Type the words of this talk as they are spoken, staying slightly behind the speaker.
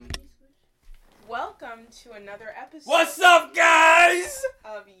to another episode. What's up, guys?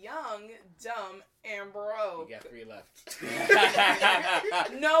 Of Young, Dumb, and Broke. You got 3 left.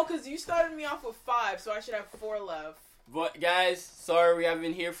 No, because you started me off with 5, so I should have 4 left. But guys, sorry we haven't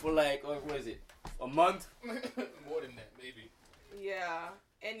been here for like, what is it? A month? More than that, maybe. Yeah,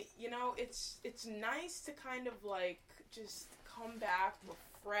 and you know, it's nice to kind of like just come back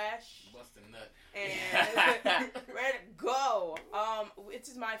refresh Bust a nut. and ready to go.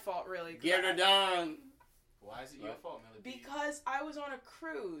 It's my fault really. Get her done. Why is it your fault, Melody? Because I was on a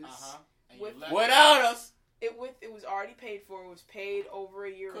cruise. And With- you left. Without us. It was already paid for. It was paid over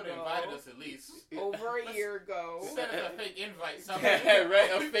a year Could ago. have invited us at least. Over a year ago. Send us a fake invite. Yeah,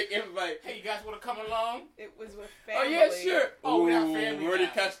 right, a fake invite. Hey, you guys want to come along? It was with Oh family. yeah, sure. Oh, we have family Already now.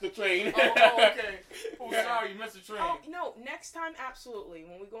 catch the train. Oh, okay. Oh, sorry, you missed the train. Oh no! Next time, absolutely.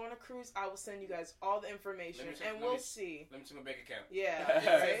 When we go on a cruise, I will send you guys all the information, Let me check- and let we'll me- see. Let me check my bank account. Yeah. It Right?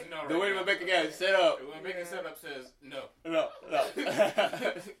 says no The right way now. my bank account set up. The way my bank setup says no. No.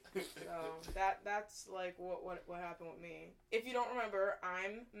 So that's like what happened with me. If you don't remember,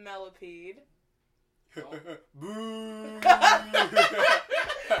 I'm Mellipede. Boo.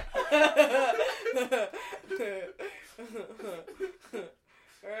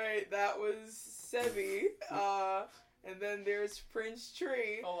 Alright, that was Sebi. And then there's Prince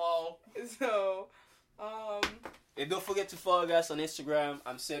Tree. Hello. So, And don't forget to follow us on Instagram.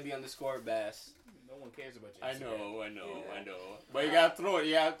 I'm Sebi_Bass. No one cares about you. I know. Yeah. But you gotta throw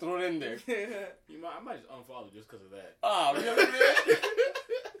it in there. I might just unfollow just because of that. Ah, really?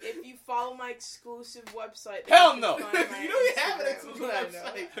 if you follow my exclusive website, Hell then no. you can find my You don't have an Instagram. exclusive I know.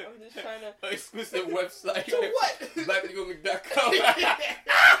 website. I'm just trying to. Exclusive website. To what? BlackPeopleMeet.com.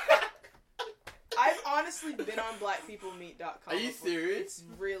 I've honestly been on BlackPeopleMeet.com. Are you before. serious? It's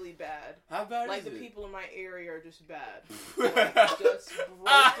really bad. How bad Like is the it? people in my area are just bad. Like, just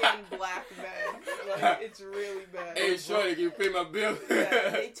broken black men. Like it's really bad. Hey, shorty, can you pay my bill? Yeah,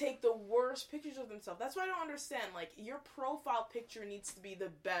 they take the worst pictures of themselves. That's why I don't understand. Like your profile picture needs to be the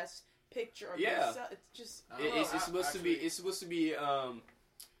best picture of Yeah. yourself. It's just It's supposed to be. It's supposed to be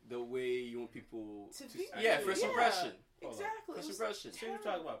the way you want people To be- Yeah, first yeah. impression. exactly. First It was impression. So you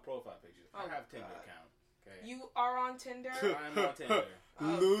talk about profile pictures. Oh, I have a Tinder God. account. Okay. You are on Tinder. I'm on Tinder.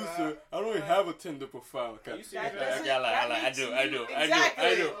 Oh, Loser. God. I don't even have a Tinder profile. Are you serious? That makes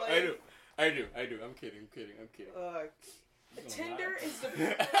I do. I'm kidding. Tinder is the.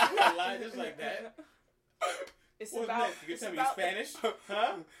 You gonna lie just like that? It's What's about. next? You It's tell me in about Spanish?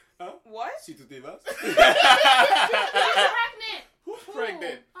 Huh? what? Si tu te vas. Pregnant. Who's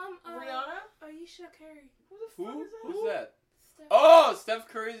pregnant? Rihanna? Aisha Curry. Who the fuck Who? is that? Who's that? Steph- Oh, Steph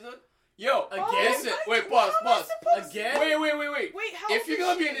Curry's the. Yo, Again? listen. Wait, What pause. am I supposed to- Again? Wait. Wait, how If old you're is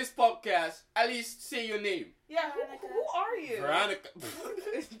gonna be she? in this podcast, at least say your name. Yeah, who are you? Veronica.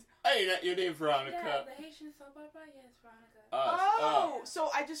 Hey, not your name, Yeah, Veronica. the Haitian soap opera. Yes, Veronica. Oh, so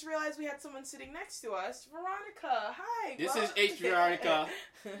I just realized we had someone sitting next to us. Veronica, hi. This well- is H. Veronica.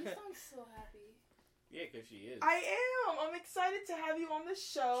 You sound so happy. Yeah, because she is. I am. I'm excited to have you on the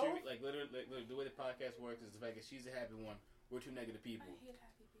show. She, like, literally, the way the podcast works is the fact that she's a happy one. We're 2 negative people. I hate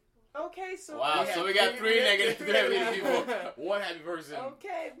happy people. Okay, so Wow, so we got 3 negative people. 1 happy person.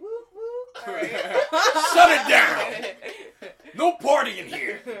 Okay, woo woo. All right. Shut it down. No party in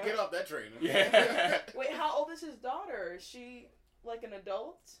here. Get off that train. Yeah. Wait, how old is his daughter? Is she like an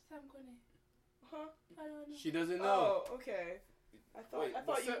adult? Sam Quinny. Huh? I don't know. She doesn't know. Oh, okay. I thought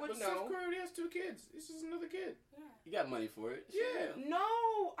Wait, you would Steph know. Curry has 2 kids. This is another kid. Yeah. You got money for it. Yeah.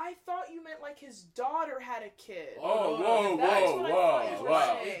 No, I thought you meant like his daughter had a kid. Oh, no, that's what I thought you were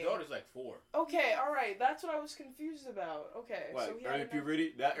wow. saying. His daughter's like 4. Okay, all right. That's what I was confused about. Okay, What, so he early had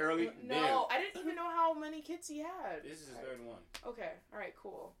puberty? That early? No, I didn't even know how many kids he had. This is his 3rd one. Okay, all right,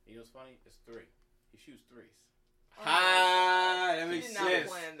 cool. You know what's funny? It's 3. He shoots 3s. Oh, Ah, that he makes did not sense.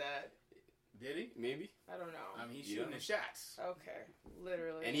 plan that. Did he? Maybe. I don't know. I mean, he's Yeah. shooting the shots. Okay,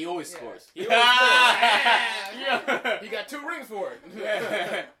 literally. And he always Yeah. scores. He always Yeah. He got 2 rings for it.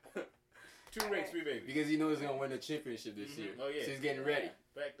 Yeah. 2 rings, 3 babies. Because he knows he's going to win the championship this year. Oh, yeah. So he's getting ready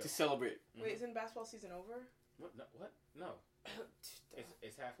Back to up. celebrate. Wait, isn't basketball season over? What? No. What? No.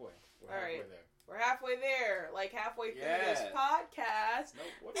 It's halfway. We're All halfway right. there. We're halfway there, like halfway through this Yeah. podcast, No.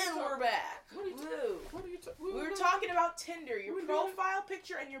 What are you and we're talking- back. What are you Woo. What are you talking? We were talking about Tinder. Your What are we doing? profile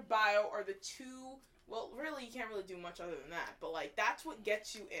picture and your bio are the two. Well, really, you can't really do much other than that. But like, that's what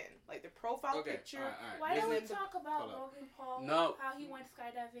gets you in. Like the profile Okay, picture. All right. Why don't we Isn't the- talk about Hold up. Logan Paul? No. How he went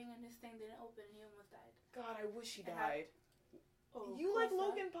skydiving and his thing didn't open and he almost died. God, I wish he And died. Oh, You like course,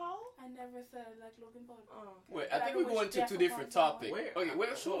 Logan Paul? I never said I like Logan Paul. Oh, okay. Wait, But I think I we're wish going to Jeff two upon different someone. topics. Where? Okay,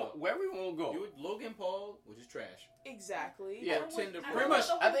 where we want to go? You with Logan Paul, which is trash. Exactly. Yeah. And Tinder I pretty know much,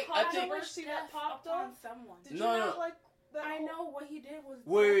 the I whole think- controversy that Jeff popped upon up. someone. Did No, you no. not like that? I whole- know what he did was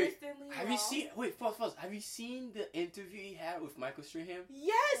Wait, devastatingly have you wrong. seen? Wait, first, have you seen the interview he had with Michael Strahan?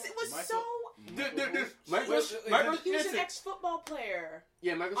 Yes, it was Michael- so. Michael He was an ex-football player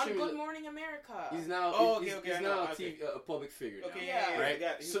Yeah, Michael on Strahan. Good Morning America. He's now. Oh, he's, okay, he's I know, now a, okay. TV, a public figure. Okay, now. yeah, Right?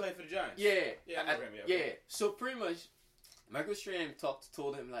 He So- played for the Giants. Yeah, Yeah, I know him, yeah, yeah. okay. So pretty much, Michael Strahan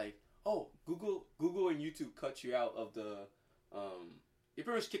told him like, "Oh, Google and YouTube cut you out of the." He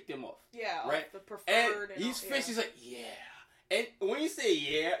pretty much kicked him off. Yeah, Right? the And preferred. And his all, face yeah. is like, "Yeah." And when you say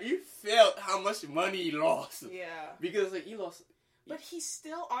 "yeah," you felt how much money he lost Yeah. because like he lost. But he's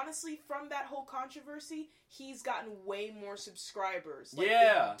still, honestly, from that whole controversy, he's gotten way more subscribers. Like,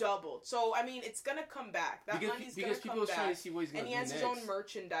 Yeah. they've doubled. So, I mean, it's gonna come back. That money's because gonna people come are trying back. to see what he's gonna And he do has his next. own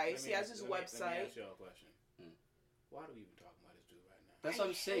merchandise. He has his Let me website. ask y'all a question. Hmm. Why do we even talk about this dude right now? That's I what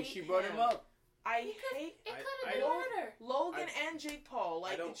I'm saying. hate She brought him him. up. I Because hate it I- could I have been don't- harder. Logan and Jake Paul.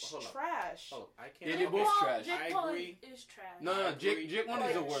 Like, don't- it's hold up. trash. Oh, I can't. Yeah, they're both trash. Jake I Paul agree. is trash. No, I Jake agree. one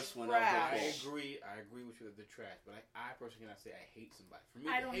is the Like, worst one. trash. I Of agree. I agree with you that they're trash, but I personally cannot say I hate somebody. For me,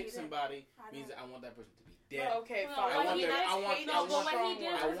 I to don't hate either. somebody I means don't. that I want that person to be But dead. okay, No, fine. what I want he their- did- I want- hate No, I is but the want- what he strong did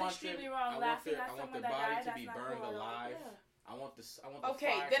word. I was want extremely their- wrong. I want Laughing their- at I want someone their that body died, to that's be not burned cool at all. alive. Yeah. I want the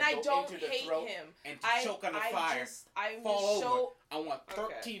Okay, fire then to I go don't into the hate throat him. and to I choke on the I fire. just I fall was over. so I want Okay.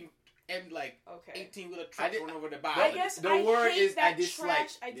 13 and like okay. 18-wheeler I trucks did- run over the I body. guess The I word hate is I that dislike.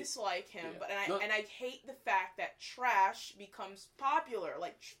 trash. I dislike him, Yeah. but No. I hate the fact that trash becomes popular.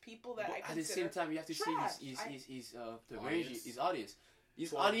 Like people that But I at the consider same time, you have to see trash. his the Audience. range, his audience.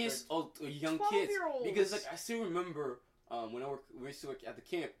 His 12, audience of young kids. 12-year-olds. Because like I still remember when we used to work at the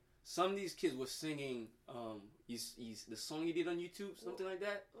camp, some of these kids were singing he's the song he did on YouTube, something like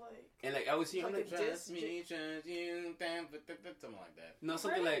that. like And like I was hearing Like a diss? Trust me, trust you, something like that. no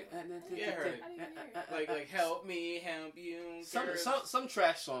something Really? like Yeah, I heard it. I didn't hear it. Like help me, help you. some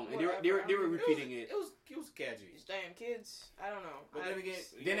trash song, and they were Whatever. repeating it. It was catchy. these damn kids. I don't know. But I then again,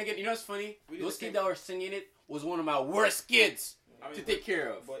 just- Then again, you know what's funny? We did Those the same- kids that were singing it was one of my worst kids I mean, to take care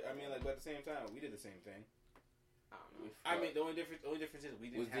of. But I mean, like, but at the same time, we did the same thing. I don't know. I mean, the only difference is we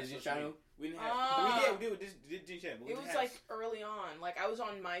didn't Was have Disney social Channel? media. We didn't have. Ah. we did Disney Channel. But we It didn't was have, like early on. Like I was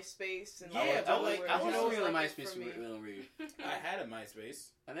on MySpace and Yeah, all that but, like, weird I I was shit. wasn't always really on like it MySpace for me. really. I had a MySpace.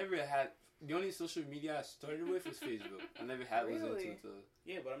 I never really had. The only social media I started with was Facebook. I never had was Really? into the.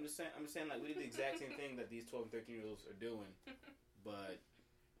 Yeah, but I'm just saying, like, we did the exact same thing that these 12 and 13-year-olds are doing. But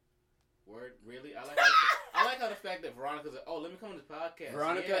word, really, I like how the fact that Veronica's like, oh, let me come on this podcast.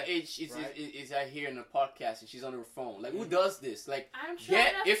 Veronica Yeah. is is out here in a podcast and she's on her phone. Like who does this? Like I'm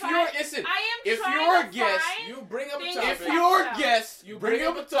trying to if find, you're listen, I am if trying you're to a guest, find- You bring up a Things topic. if talk you're a about. guest, You bring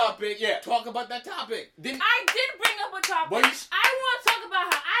up a topic. Yeah, Talk about that topic. then I did bring up a topic. But you- I want to talk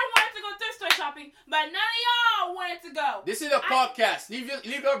about how I wanted to go thrift store shopping, but none of y'all wanted to go. this is a podcast.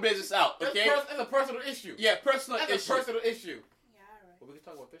 Leave our business out, okay? That's a personal issue. Yeah, personal That's issue. a personal issue. Yeah, alright. But we can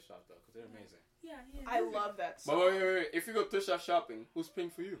talk about thrift shops though, because they're amazing. Yeah, yeah. I love that But song. wait. If you go thrift shop shopping, who's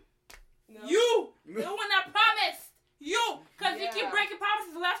paying for you? No. You, the one that promised. You, because you Yeah. keep breaking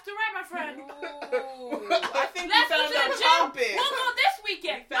promises left to right, my friend. Ooh, I think we Let's go found to the our gym. topic. We'll go this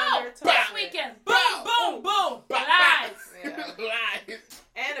weekend. We found No, our this topic. weekend. Bow. Boom, boom, boom. Bow. Lies. Yeah. Lies.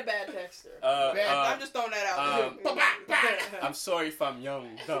 And a bad texter. Uh, I'm just throwing that out. I'm sorry if I'm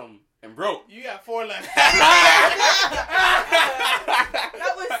young, dumb, and broke. You got 4 left.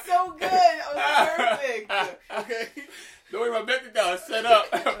 That was so good. That was perfect. Okay. The way my bank account is set up,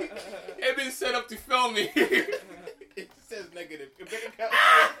 it been set up to film me. It says negative. Your bank account,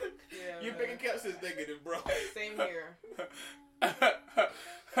 Yeah, your man. bank account says negative, bro. Same here.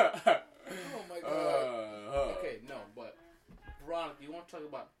 Oh my god. Okay, no, but Veronica, you want to talk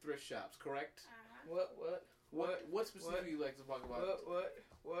about thrift shops, correct? What? What specifically you like to talk about?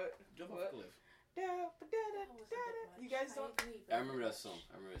 What? Jump off What? a cliff. You guys don't. I remember that song.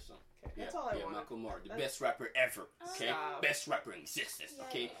 Okay, Yeah, that's all I yeah, wanted. Michael Moore, the That's- best rapper ever. Okay, Stop. best rapper in existence. Yeah,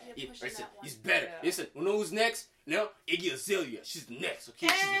 Okay, you're pushing listen, that one. he's better. Yeah. Listen, you know who's next? No, Iggy Azalea. She's next. Okay,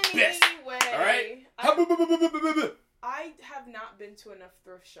 she's the best. Anyway, All right. I have not been to enough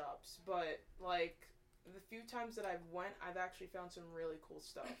thrift shops, but like the few times that I've went, I've actually found some really cool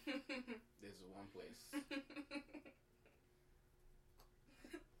stuff. There's one place.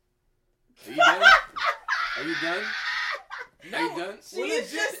 Are you done? Are you done? No. Are you done? She We're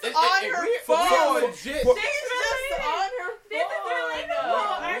is just It- on it- her we- phone. We're legit. She's just on her phone. This is really cool.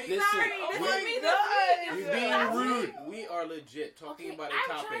 Wait, I'm listen, Oh This my is me. God. You're Yeah. being rude. We are legit talking Okay, about a I'm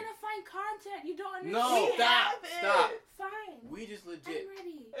topic. trying to find content. You don't understand. No, We stop, have it. stop. Fine. We just I'm legit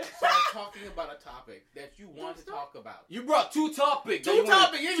ready. start talking about a topic that you want to Don't talk about. You brought two topics. that Two you wanna-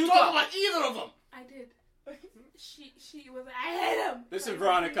 topics. You two didn't talk topics. about either of them. I did. She was like, I hate him. Listen, Like,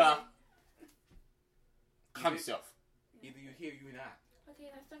 Veronica. Calm yourself. Either you hear, you not. Okay,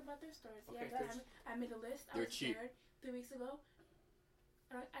 let's talk about their stories. Okay, Yeah, first- I made a list. I They're was cheap. scared 3 weeks ago.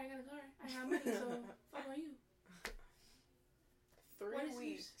 I got a car. I got money, so fuck on you. 3 What excuse?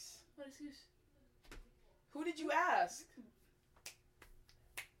 weeks. What excuse? Who did you ask?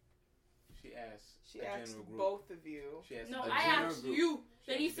 She asked. She a asked general group. both of you. She asked No, a I general asked group. you.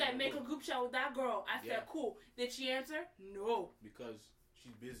 She Then he asked said, general make a group. group chat with that girl. I Yeah. said, cool. Did she answer? No. Because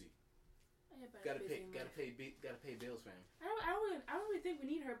she's busy. I bet Gotta busy pay. in Gotta life. pay bills, fam. I don't really think we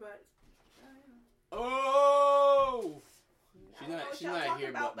need her, but. Oh. She's I don't know not. what She's y'all not talking here,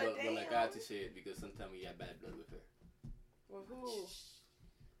 about, but but like I have damn. to say it because sometimes we have bad blood with her. Well, who?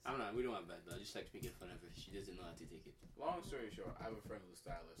 I'm not. We don't have bad blood. I just like making fun of her. She doesn't know how to take it. Long story short, I have a friend who's a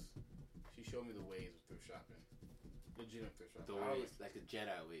stylist. She showed me the ways of thrift shopping. Legitimate thrift The shopping. ways, like the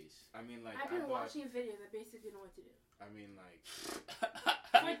Jedi ways. I mean, like I've I been bought. watching videos. I basically know what to do. I mean, like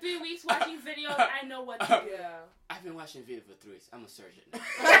For 3 weeks watching videos, I know what to do. Yeah. I've been watching video for 3 weeks. I'm a surgeon. I've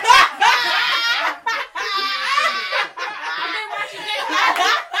been watching videos.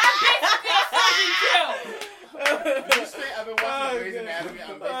 I'm basically a surgeon too. Did you say I've been watching Grey's Anatomy?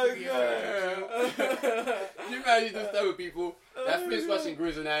 I'm basically a surgeon. Can you imagine this type of people that finish watching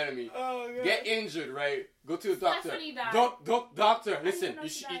Grey's Anatomy, Oh, God. get injured, right? Go to the doctor. Stephanie died. Doctor, listen. know You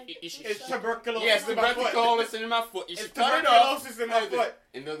she should. died. You should. It's tuberculosis Yes, the in my foot. tuberculosis in my foot. You It's should cut it off. tuberculosis in my foot.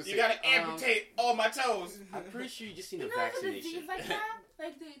 And they'll You say, gotta amputate all my toes. I'm pretty sure you just need You a know, like a vaccination. disease like that.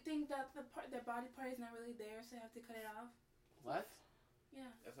 Like they think that their body part is not really there, so they have to cut it off. What? Yeah.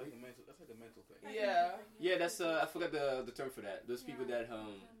 That's like a mental. That's like a mental thing. That's Yeah. a mental thing, Yeah, that's I forgot the term for that. Those people Yeah, that that's a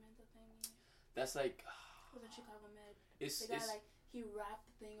mental thing, yeah. that's like Was in Chicago Med. it's The guy like he wrapped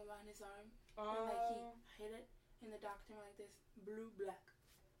the thing around his arm and like he hit it, and the doctor went like this, blue black.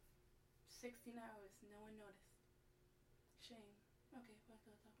 16 hours, no one noticed. Shame. Okay, what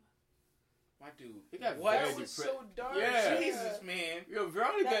can I talk about? My dude. It got What? very That was depre- so dark. Yeah. Jesus, man. Yo,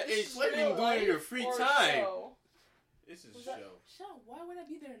 Veronica That- is this what you real doing in your life free or time? show? This is Was a that- show. Shell, why would I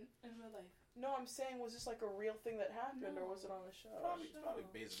be there in real life? No, I'm saying, was this like a real thing that happened, or was it on a show? It's probably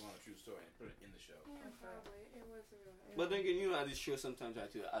based upon a true story and put it in the show. Yeah, probably. It was real. But then again, you know, at this show sometimes I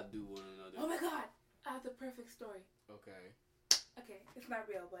do one another. Oh my god! I have the perfect story. Okay. Okay, it's not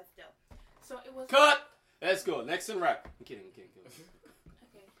real, but still. So it was. Cut. Let's go. Next and rap. I'm kidding. Okay.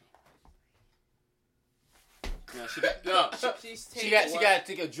 No, she got no. She's She taking got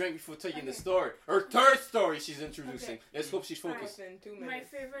to take a drink before taking the story. Her third story she's introducing. Okay. Let's hope she's focused. within 2 My minutes.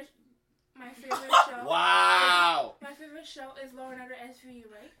 favorite show. Wow. My favorite show is Law and Order SVU,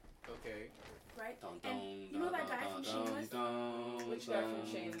 right? Okay. Right. Dun, And you know that guy from Shameless? Which guy from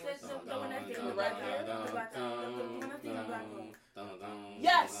Shameless? The one that's dating the black girl, the black girl, the one that's dating the black girl.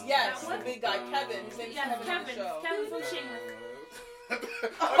 Yes, yes, That the one? big guy, Kevin. His name's Yeah, Kevin on the show. Kevin from Shameless.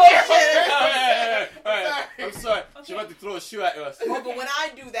 Oh, I'm sorry. Okay. She's about to throw a shoe at us. Oh, but when I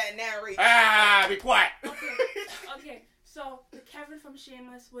do that narration, Ah, be quiet. Okay, so the Kevin from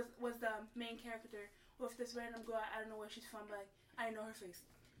Shameless was the main character with this random girl. I don't know where she's from, but I know her face.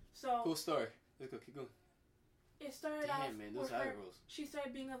 So Cool story. Let's go. Keep going. it started off Damn, man, those with her. eyebrows. She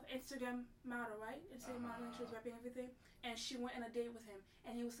started being an Instagram model, right? Instagram model, and she was rapping everything. And she went on a date with him,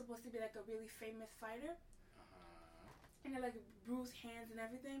 and he was supposed to be like a really famous fighter, and they like bruised hands and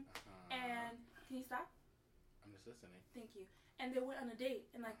everything. And can you stop? I'm just listening. Thank you. And they went on a date,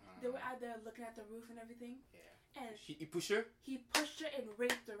 and like they were out there looking at the roof and everything. Yeah. And You push her? he pushed her and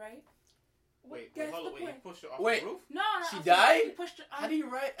raped her, right? Wait, That's hold on. the Wait, you point. pushed her off Wait. the roof? No, She I'm sorry. died? He pushed her. How do you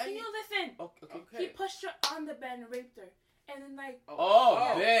write? Can you listen? Okay. He pushed her on the bed and raped her, and then like Oh,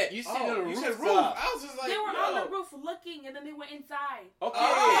 man. You sitting on the you said roof. rooftop. I was just like, they were yo. on the roof looking, and then they went inside. Okay.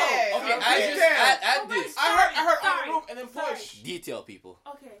 Oh, okay. okay. I just Damn. add Oh, this. I heard on Sorry. the roof and then Sorry. push. Detail, people.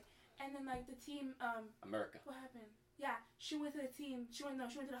 Okay, and then like the team, America. what happened? Yeah, she went to the team. She went to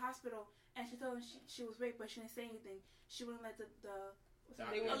the hospital, and she told them she was raped, but she didn't say anything. She wouldn't let the what's her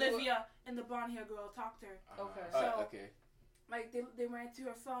They name? would Olivia and the blonde hair girl talk to her. Okay. So- Okay. Like they ran to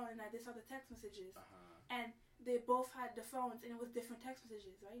her phone, and they saw the text messages, and they both had the phones, and it was different text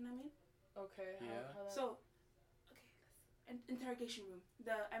messages, right? You know what I mean? Okay. Yeah. How that- So, okay, interrogation room.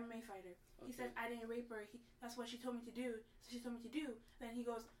 The MMA fighter. He said, I didn't rape her. That's what she told me to do. So she told me to do. Then he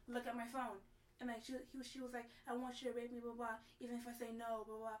goes, look at my phone. And like she was like, I want you to rape me, blah blah. Even if I say no,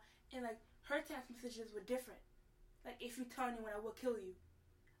 blah blah. And like her text messages were different. Like if you tell anyone, I will kill you.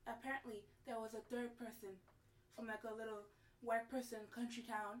 apparently there was a third person from like a little white person country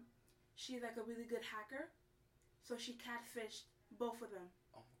town. She's like a really good hacker, so she catfished both of them.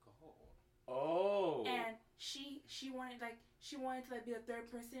 Oh my god. Oh. And she wanted to like be a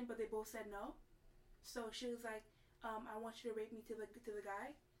third person, but they both said no. So she was like, I want you to rape me to the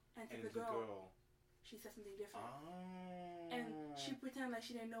guy, and to the girl. She said something different. Oh. And she pretended like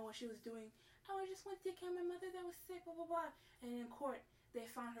she didn't know what she was doing. Oh, I just want to take care of my mother that was sick, blah, blah, blah. And in court, they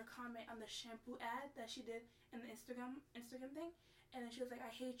found her comment on the shampoo ad that she did in the Instagram thing. And then she was like,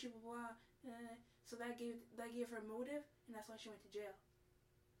 I hate you, blah, blah. So that gave her motive, and that's why she went to jail.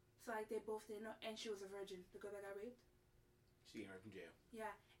 So, like, they both didn't know. And she was a virgin, the girl that got raped. She got her from jail.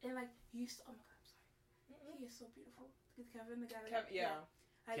 Yeah. And, like, oh, my God, I'm sorry. He is so beautiful. Kevin, the guy. Yeah.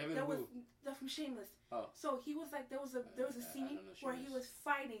 Like, Kevin that who? was from Shameless. Oh. So he was like, there was a scene where he was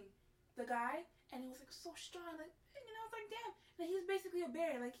fighting the guy, and he was like so strong, like, and I was like, damn. And he's basically a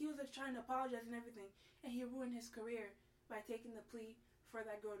bear. Like, he was like trying to apologize and everything, and he ruined his career by taking the plea for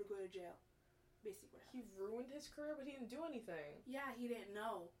that girl to go to jail. Basically, he ruined his career, but he didn't do anything. Yeah, he didn't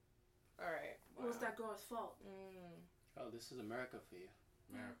know. All right. It was that girl's fault. Oh, this is America for you.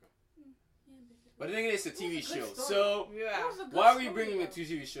 America. But the thing is, it's a TV show. Story. So, yeah. why are we bringing a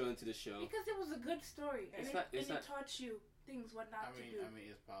TV show into the show? Because it was a good story. It's and not, it taught you things what not to do. I mean,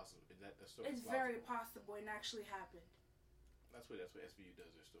 it's possible. That story It's is very possible and actually happened. That's what SVU does,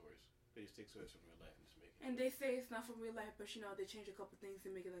 their stories. They just take stories from real life and just make it. And they say it's not from real life, but you know, they change a couple things to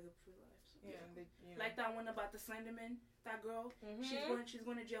make it like a real life. So. Yeah. They, Like that one about the Slenderman, that girl. Mm-hmm. She's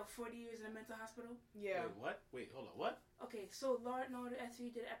going to jail 40 years in a mental hospital. Yeah. Wait, what? Wait, hold on. What? Okay, so Law and Order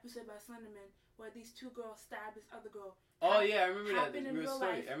SVU did an episode about Slenderman where these two girls stabbed this other girl. Oh, yeah, I remember that. Happened in Real real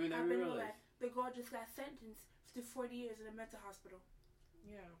story. life. I remember that Happened in real real life. life. The girl just got sentenced to 40 years in a mental hospital.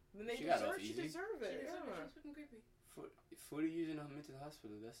 Yeah. Then they She got off she easy. deserved it. She Yeah. was freaking creepy. 40 years in a mental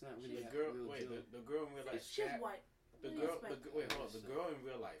hospital. That's not really The girl, real wait, deal. the girl in real life She's stabbed. white. Wait, hold on. The girl in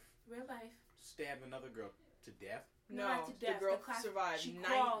real life Real life. stabbed another girl to death. No, Not to death. the girl The class- survived she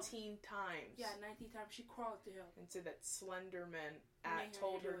 19 times. Yeah, 19 times. She crawled to him. And said that Slenderman Made her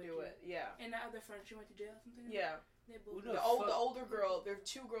told her do to it, do it. Yeah. And that other friend, she went to jail or something? Yeah. They Who both. the The fuck? older girl, there are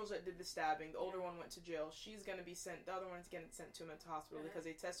two girls that did the stabbing. The older one went to jail. She's gonna be sent. The other one's getting sent to a mental hospital because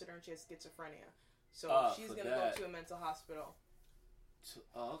they tested her and she has schizophrenia. So she's for gonna that. go to a mental hospital.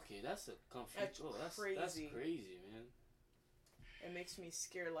 Oh, okay, that's a conflict. That's That's crazy. crazy, man. It makes me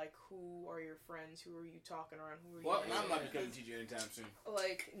scared. Like, who are your friends? Who are you talking around? Who are Well, you? I'm not becoming a teacher anytime soon.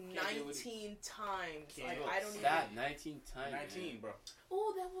 Like deal with 19 times. Can't Like do it. I don't even. That 19 times. 19, bro.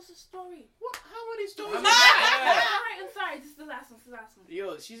 Oh, that was a story. What? How many stories? How you many- got? Alright, I'm sorry. This is the last one.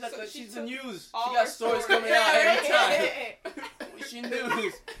 Yo, she's like So she's she the took news. She all got our stories stories. coming out every time. Yeah. She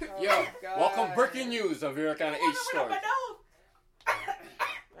news. Oh Yo, my God. welcome breaking news of your kind of H story.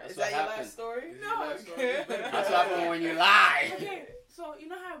 Is what that your happened. last story? Is it your last story? That's what happens when you lie. Okay, so you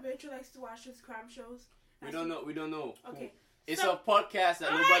know how Rachel likes to watch those crime shows? We don't know. We don't know. Okay. It's So- a podcast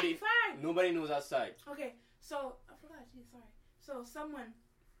that Alright, fine. nobody knows outside. Okay, so I forgot. Geez, sorry. So someone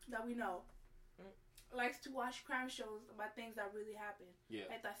that we know likes to watch crime shows about things that really happen, Yeah.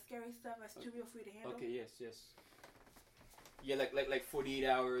 like that scary stuff that's too real for you to handle. Okay. Yes. Yeah, like 48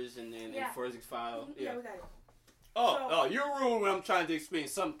 hours and then Yeah. and forensic file. Mhm, Yeah. we got it. Oh, you're rude when I'm trying to explain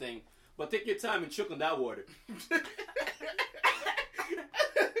something, but take your time and choke on that water.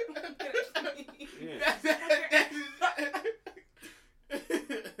 Yeah.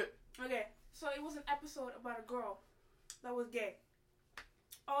 Okay, so it was an episode about a girl that was gay.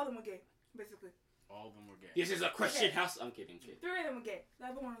 All of them were gay, basically. All of them were gay. This is a Christian Okay. house. I'm kidding. 3 of them were gay. The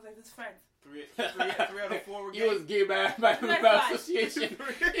other one was like his friends. Three out of 4 were He gay. was gay by That's fine. association.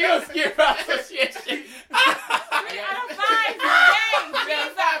 He was gay by association. 3 out of 5 were Three out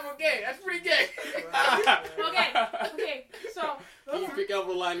of 5 were gay. That's pretty gay. gay. Okay, so Can you pick up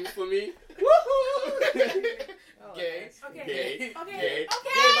a line for me? Oh, Gay. nice. Okay. Gay. Okay. Gay. Okay.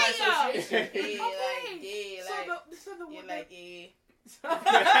 Gay by association. Gay, Okay. like, gay, So like, the you like gay.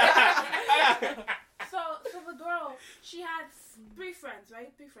 so the girl, she had 3 friends,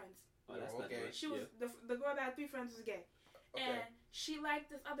 right? 3 friends. Oh, that's not Okay. good. She was the girl that had 3 friends was gay, and she liked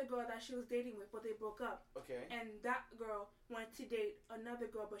this other girl that she was dating with, but they broke up. Okay. And that girl went to date another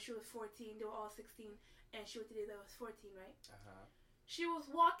girl, but she was 14. They were all 16, and she went to date that was 14, right? She was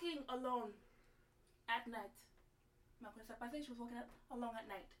walking alone at night. I think she was walking alone at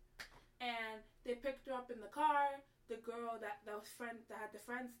night, and they picked her up in the car. The girl that had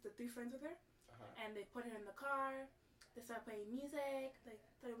the 3 friends with her, and they put her in the car. They started playing music. They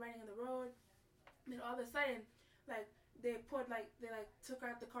started riding on the road. Then all of a sudden, they took her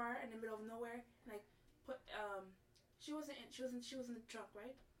out the car in the middle of nowhere. She was in the trunk,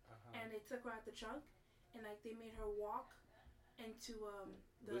 right? and they took her out the trunk, and like they made her walk into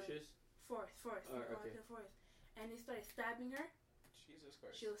the bushes. forest. Oh, okay. The forest, and they started stabbing her. Jesus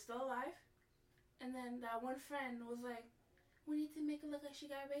Christ. She was still alive, and then that one friend was like, "We need to make it look like she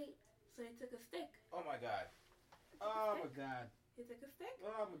got raped." So he took a stick. Oh my God. Oh my God. He took a stick.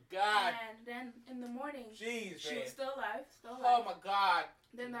 Oh my God. And then in the morning, Jeez, she man. was still alive. Oh my God.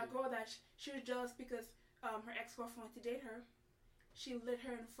 Then that girl that she was jealous because her ex-girlfriend wanted to date her. She lit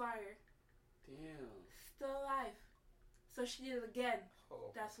her in fire. Damn. Still alive. So she did it again.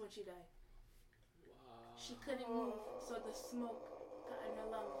 Oh. That's when she died. Wow. She couldn't move, so the smoke got in her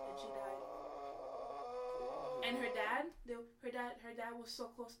lungs and she died. And her dad was so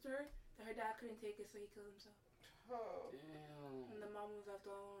close to her that her dad couldn't take it, so he killed himself. Damn. And the mom was left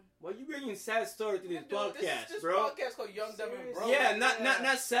alone. Why you bringing sad story to this Dude, podcast, this bro? podcast called Young, Dumb, and Broke. Yeah,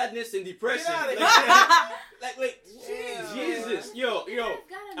 not sadness and depression. Get outta Like, here. Jesus, yo.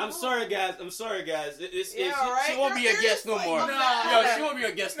 I'm sorry, guys. She won't be a guest no more. Nah. She won't be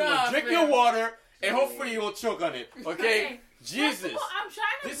a guest no more. Nah, Drink man. your water, and hopefully you won't choke on it. Okay? Okay. Jesus. I'm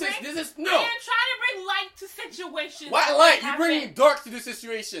trying to This bring is I no. am trying to bring light to situations. Why that light? could You're bringing happen. dark to the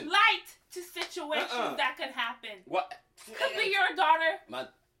situation. Light to situations that could happen. What? Could be your daughter.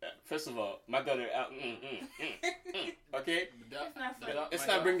 First of all, my daughter. Okay? It's not funny. Let's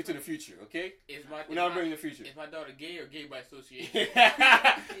not bring it to the future, okay? We're not bringing the future. Is my daughter gay or gay by association?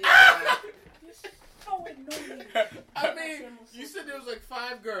 So annoying. I mean, you said there was like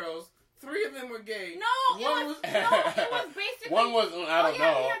 5 girls. 3 of them were gay. No, it One was was- basically. One was, I don't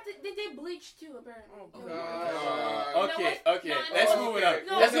know. They did bleach too, apparently. Oh, It was- God. Okay. No, Let's no, move it up.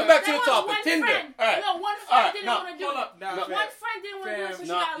 no, Let's go no, back to there the was topic. one Tinder. friend. All right. No, one friend Alright, didn't no, want to do hold it. up. Nah, No. fam. One friend didn't want to do it, so she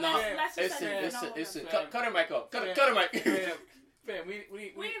got less Listen. successful. Cut her mic off. Cut her mic. Fam, we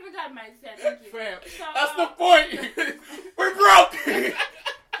We even got my set. Thank you. fam. So, That's the point. We're broke.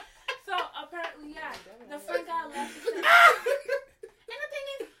 So apparently, yeah, the friend got less successful. And the thing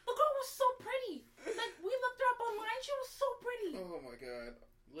is, the girl was so pretty. Like we looked her up online, she was so pretty. Oh my God.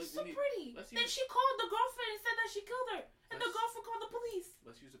 Look, So we need- pretty. let's Then use- she called the girlfriend and said that she killed her. And the Let's- girlfriend called the police.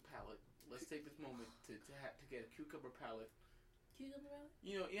 Let's use a palette. Let's take this moment to get a cucumber palette. Cucumber palette?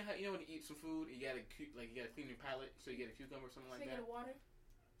 You know when you eat some food, you gotta clean your palate, so you get a cucumber or something like Take that. it water.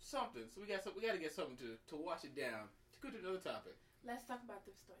 Something. So we gotta get something to wash it down. To go to another topic. Let's talk about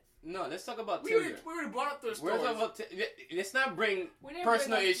thrift stores. No, let's talk about We Tinder. already brought up those We're stores. talking about let's not bring We didn't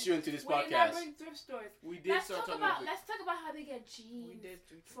personal bring up- issue into this We did not podcast. bring thrift stores. We did Let's start talk talking about. about. Let's talk about how they get jeans We did.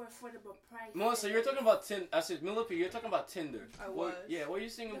 for affordable price. Melissa, you're talking about Tinder. I said, Milopi, you're talking about Tinder. I What- was. Yeah, what are you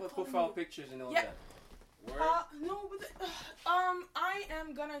saying They're about calling profile you- pictures and all Yeah. that? Word. No, but I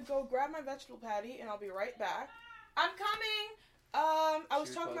am gonna go grab my vegetable patty and I'll be right back. I'm coming. I was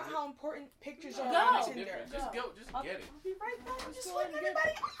Should we talking about pause it? how important pictures Go. are Make on a Tinder. difference. Just go. Just I'll get it. be right back. I'm just Go letting and get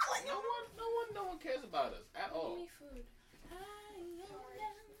everybody. No one cares about us at all. Give me food.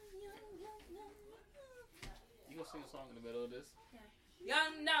 You gonna sing a song in the middle of this?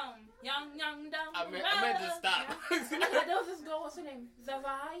 Young dumb. I meant to stop. There was this girl. What's her name?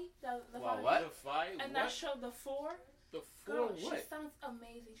 Zavai. Wow, what? The fight? And What? that showed the 4. The Girl, four she what? sounds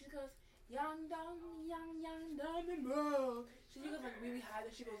amazing. She goes, young dumb and bro. She goes like really high,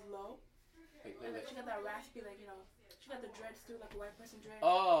 then she goes low. Wait. And then she got that raspy, like, she got the dreads too, like a white person dread. Oh,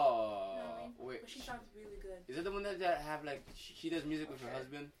 You know what I mean? wait. But she sounds really good. Is it the one that have like she does music with her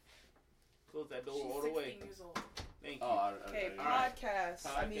husband? Close that door She's all 16 the way. years old. Thank you. Oh, Okay, Alright. podcast.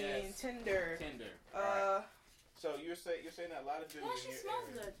 I mean Podcast. Tinder. Tinder. So you're saying that a lot of dudes Yeah, in she your smells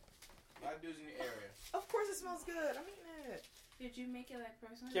area. good. A lot of dudes in your area. Of course, it smells good. I'm eating it. Did you make it like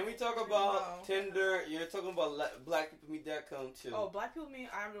personal? Can we talk No. about Tinder? You're talking about blackpeoplemeet.com too. Oh, black people mean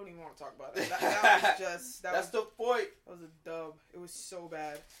I don't even want to talk about it. That was just That's the point. that was a dub. It was so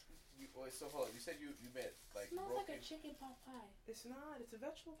bad. Wait, so hold on. You said you met like It smells broken. like a chicken pot pie. It's not. It's a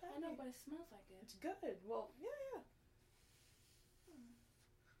vegetable patty. I know, but it smells like it. It's good. Well, yeah.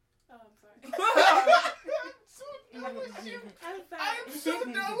 Oh, I'm sorry. I'm so done with you. I'm sorry. I am so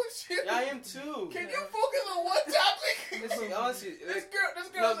done with you. Yeah, I am too. Can you focus on one topic? Listen, honestly, This girl.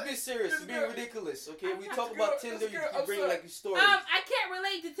 no, be serious. this Be girl- ridiculous, okay? We this talk girl- about this Tinder, girl- you I'm bring sorry. like your stories. I can't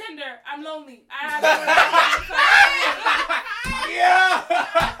relate to Tinder. I'm lonely. Yeah!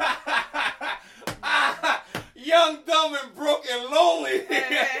 Young, dumb, and broke and lonely.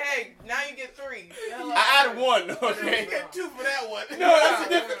 Hey, now you get 3. I added 1, You okay? get 2 for that one. No, that's a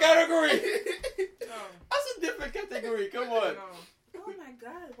different category. No. That's a different category. Come on. No. Oh my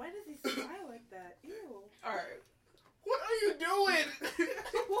god, why does he smile like that? Ew. All right. What are you doing?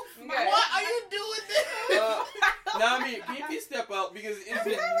 Okay. What are you doing there? Nami, BP step out because it's That's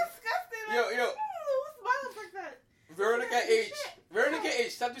disgusting. Yo. Who smiles like that? Veronica H. Veronica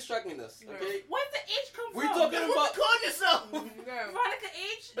H. Stop distracting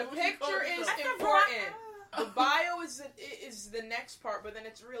page. The That's what you call picture it, is though. important. The bio is the next part, but then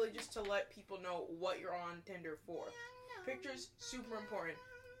it's really just to let people know what you're on Tinder for. Pictures super important.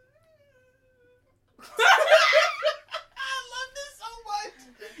 I love this so much.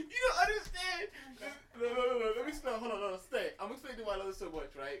 You don't understand. No. Let me stop. Hold on. No, stay. I'm explaining why I love this so much,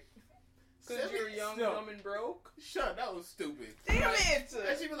 right? Because you're young, No. dumb, and broke. Shut up. That was stupid. Damn it!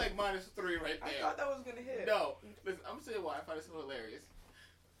 That should be like -3 right I there. thought that was gonna hit. No. Listen, I'm gonna say why I find this so hilarious.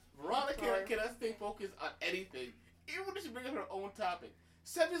 Veronica cannot stay focused on anything, even when she brings up her own topic.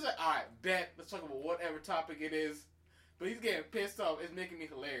 Seb's like, alright, bet, let's talk about whatever topic it is. But he's getting pissed off. It's making me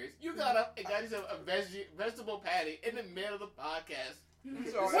hilarious. You got up and got yourself a vegetable patty in the middle of the podcast.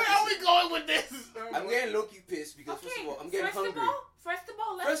 Sorry. Where are we going with this? I'm getting low-key pissed because, first of all, I'm getting hungry. First of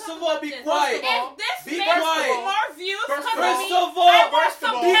all, let's First talk of all, about be this. quiet. If this Be makes quiet. more views First come of to all, me, First of I all, want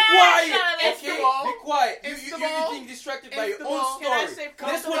some be cash quiet. out of this. First of all, Be quiet. First You're of all, getting distracted by your first of all, own Can I story. say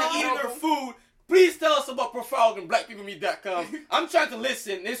This one first of eating all? her food. Please tell us about profiling on blackpeoplemeet.com. I'm trying to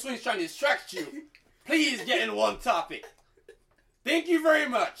listen. This one's trying to distract you. Please get in one topic. Thank you very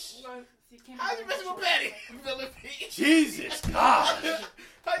much. how's your vegetable patty, Philippine? Jesus, God.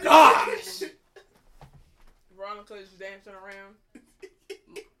 How's your- Gosh. Veronica is dancing around.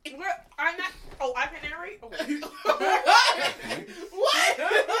 What? I'm not. Oh, I can narrate. Okay. What?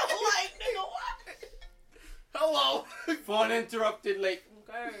 Like, nigga, what? Hello. Phone interrupted. Like,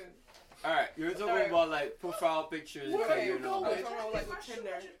 Okay. all right, you're talking Sorry. about like profile pictures. What that are you you know. I was doing? talking about like with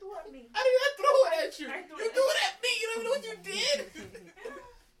Tinder. I didn't even throw it at you. I threw You it threw it at me. You don't even know what you did.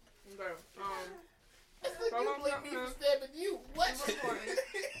 Okay. It's like you blame me for stabbing you. What?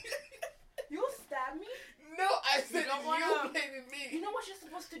 You stab me? No, I said don't you wanna- blaming You me. know what you're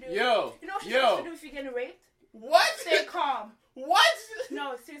supposed to do? Yo, You know what you're supposed to yo. do if you're getting raped? What? Stay calm. What?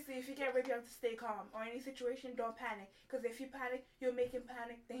 No, seriously, if you get raped, you have to stay calm. Or any situation, don't panic. Because if you panic, you'll make him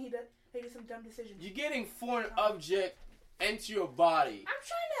panic, then he does some dumb decisions. You're getting foreign object into your body. I'm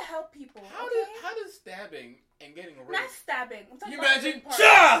trying to help people. How okay? does stabbing and getting Not raped? stabbing. I'm talking You about imagine? rape part.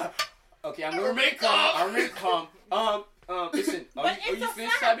 Cha! Okay, I'm gonna Remain remain calm. I'll remain calm. Listen, But are it's you a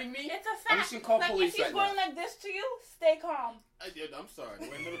finished fact. stabbing me? It's a fact. I'm just gonna call like police if he's right going now. like this to you, stay calm. I'm sorry. The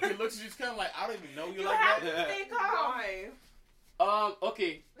way Millie looks at you, it's kind of like, I don't even know you You like have that. to stay calm. Why?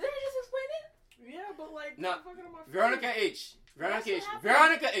 Okay. Didn't I just explain it? Yeah, but like, Nah, you're fucking on my Veronica H. Veronica That's H. what happened.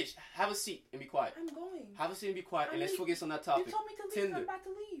 Veronica H. Have a seat and be quiet. I'm going. Have a seat and be quiet, and let's focus on that You topic. told me to leave. Tinder. I'm about to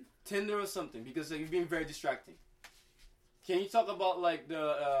leave. Tinder or something, because you're being very distracting. Can you talk about like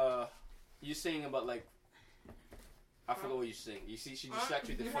the you're saying about like I forgot what you're saying. You see, she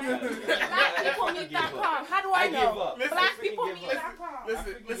distracted the fuck out of me. BlackPeopleMeet.com. How do I give know? up. Listen, BlackPeopleMeet.com.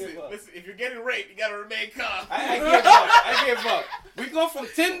 Listen. If you're getting raped, you gotta remain calm. I give up. I give up. We go from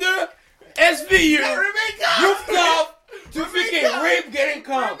Tinder, SVU, Remain calm. rooftop to freaking rape getting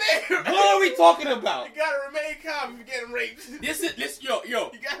calm. What are we talking about? You gotta remain calm if you're getting raped. This, yo.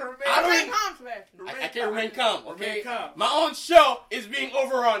 You gotta remain I don't calm. even- calm, Sebastian. I can't remain calm, okay? Remain calm. My own show is being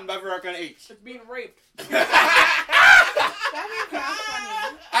overrun by Veronica H. It's being raped. That is not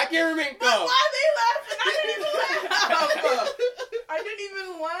funny. I can't remain calm. Why are they laughing? I didn't even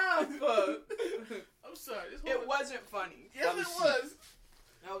laugh. I'm sorry. It wasn't funny. Yes, it was.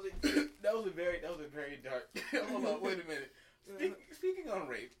 That was a That was a very dark. Hold on, wait a minute. Speaking on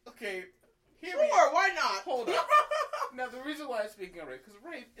rape, okay. Hear me. Sure, why not? Hold on. Now the reason why I'm speaking on rape, because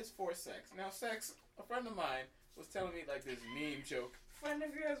rape is for sex. Now sex, a friend of mine was telling me like this meme joke. Friend of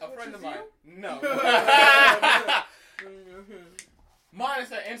yours, A which friend is of mine. you? No. Mm-hmm. Mine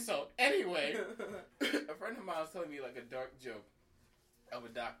is an insult. Anyway, a friend of mine was telling me like a dark joke of a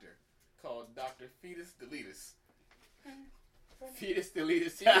doctor called Dr. Fetus Deletus. Fetus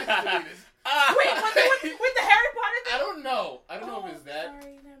Deletus. Fetus Deletus. Wait, with the Harry Potter thing? I don't know. I don't know if it's that.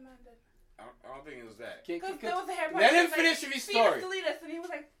 Sorry, never mind. I don't think it was that. Because there was a Harry Potter Let him thing, finish like, his Fetus story. Deletus, and he was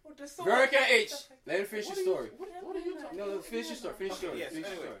like, with the sword. Veronica H. Stuff like Let him finish his story. What are you talking No, finish your story. Finish your story. Yes, Finish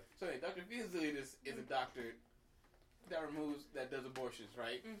your anyway. story. So Dr. Fetus Deletus is a doctor that does abortions,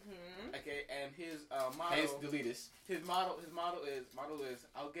 right? Mm-hmm. Okay, and his motto, Hence, delete this. his motto is,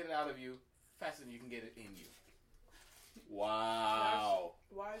 I'll get it out of you faster than you can get it in you. Wow.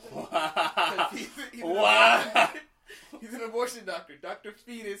 Why is it? Wow. He's Wow. He's an abortion doctor, Dr.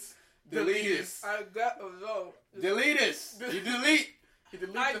 Fetus Delete Deletus. this. I got the joke. Delete this. You delete. He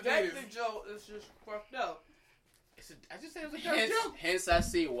deletes I the get fetus. the joke. It's just fucked up. I just said it was a dark Hence, joke. hence I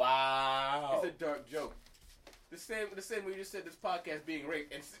say, wow. It's a dark joke. The same way you just said this podcast being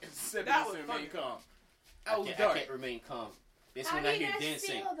raped and said That this was to remain funny. calm. That was I dark. can't remain calm. It's How when do I you hear guys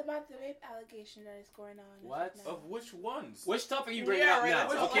dancing. feel about the rape allegation that is going on? What? as of now? Of which ones? Which topic are you bringing Yeah, up right, now?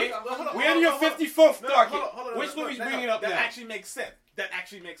 that's Okay, all- hold on, we're on your 54th target. Hold on, Which one is no, bringing up that now? actually makes sense. That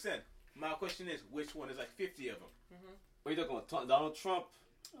actually makes sense. My question is, which one? There's like 50 of them. What are you talking about? Donald Trump,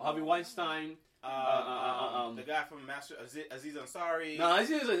 Harvey Weinstein. The guy from Master Aziz Ansari. No,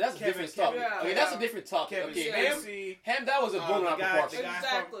 that's a different topic. Yeah, Okay, that's a different topic. Kevin Okay, Spacey. Ham, that was a bone out the proportion. guy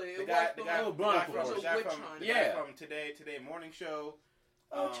Exactly. From, It the guy, was the bone guy, out the proportion. guy from, It was a the guy witch from, hunt. the Yeah. guy from Today Morning Show.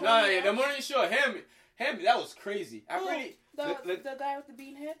 No, yeah, the morning show. Ham, that was crazy. The guy with the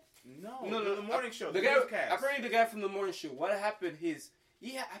bean head? No, the morning show. The The guy, newscast. apparently, the guy from the morning show. What happened?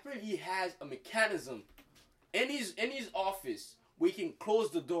 Apparently he has a mechanism in his office where he can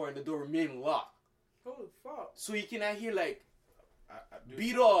close the door and the door remain locked, Holy fuck. so he cannot hear like I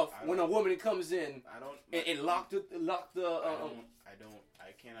beat off when a woman comes in I don't. and lock the.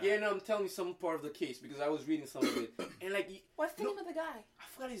 I cannot. Yeah, no, I'm telling you some part of the case because I was reading some of it, and like What's the No. name of the guy? I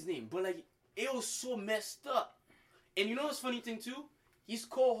forgot his name, but like it was so messed up. And you know what's funny thing too? His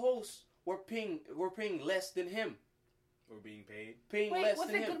co-hosts were paying less than him. We're being paid. Paying Wait, less was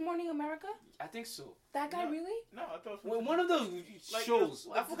than it him. Good Morning America? I think so. That guy No. really? No, I thought it Well, was one of those like shows.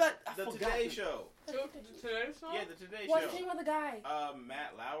 the- I forgot. the Today Show. Today's song? Yeah, the Today What's the Show. name of the guy?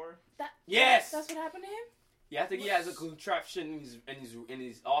 Matt Lauer. Yes. That's what happened to him? Yeah, I think he has a contraption in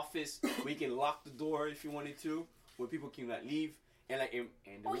his office where he can lock the door if he wanted to, where people cannot leave. And like and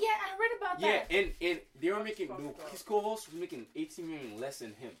Oh yeah, I read about yeah, that. and they were making Fucked up. his co-host was making 18 million less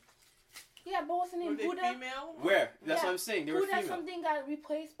than him. Yeah, but what's the Were name? they Huda? female? Where? That's Yeah. what I'm saying. They were Huda female. something got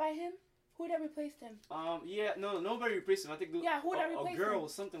replaced by him? Huda replaced him. Yeah, no, nobody replaced him. I think Yeah, who that a replaced girl him? or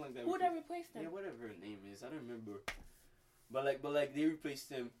something like that. Huda replaced him. Yeah, whatever her name is, I don't remember. But like they replaced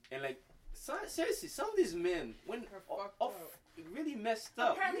him, and like seriously, some of these men went They're off, fucked up. really messed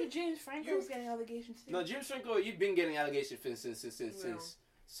up. Apparently James Franco was getting allegations too. No, James Franco, you've been getting allegations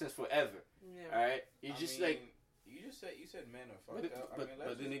since forever. Yeah. All right, you I just mean, like you said men are But- fucked up. but- I mean,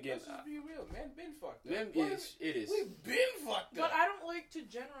 but then again, let's just be real. Men been fucked up. them What it is. We've been fucked But up. I don't like to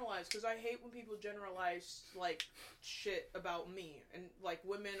generalize because I hate when people generalize like shit about me and like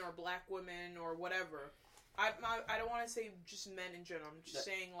women or black women or whatever. I don't want to say just men in general. I'm just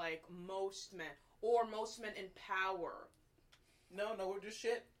saying like most men or most men in power. No, we're just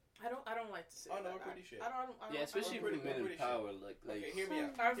shit. I don't like to say Oh, no, that. we're pretty shit. I don't Yeah, especially pretty- for men in pretty power, like Okay, hear me out.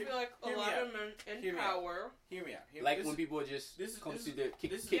 I feel like a Hear me lot out. of men Hear in me out. power. Hear me out. like This when is- people just this is- come this to is- their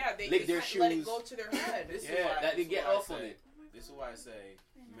this is- Yeah, they lick their just let it shoes. go to their head. This is Yeah, why- that they this is get why I off on say- it. This is why I say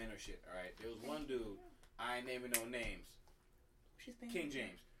men are shit. All right. There was one dude. I ain't naming no names. She's paying King me.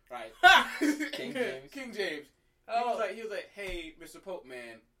 James. Right. King James. King James. Oh. He was like, hey, Mr. Pope,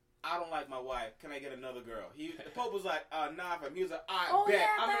 man, I don't like my wife. Can I get another girl? The Pope was like, nah, fam. He was like, I Oh, bet. yeah,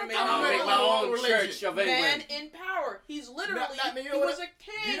 I'm gonna make I'm gonna my make my own own religion. church of Man England. in power. He's literally you know he what- was a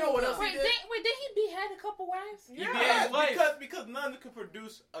king. you know what else he Wait, did? did he behead a couple wives? He Yeah. beheaded his wife. Because none could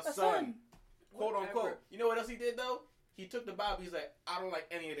produce a A son. son. Quote unquote. Whatever. You know what else he did though? He took the Bible. He's like, I don't like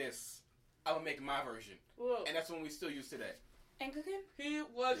any of this. I'm gonna make my version, Look, and that's when we still use today. Anglican? he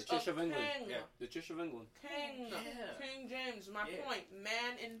was The Church a of England. king. Yeah. The Church of England. King. Yeah. King James. My Yeah. point.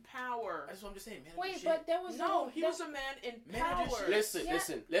 Man in power. That's what I'm just saying, man. Wait, but there was No, he was a man in Man, I just- power. Listen, Yeah.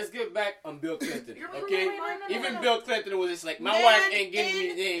 listen. Let's get back on Bill Clinton. You're Okay, wait, no, even no. Bill Clinton was just like, my Man wife ain't giving me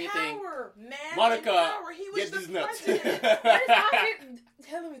in anything. Power. Man Monica, in power. He was get the these nuts. president. What is Hillary-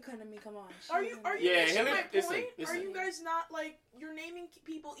 Hillary Clinton? Come on. She Are you was- Yeah, missing Hillary- my point? listen, Are listen. you guys not like you're naming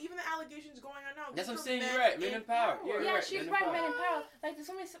people? Even the allegations going on now. That's what I'm these are saying, you're men right, men in power. Yeah, you're Yeah, right, she's men in right, power. men in power. Like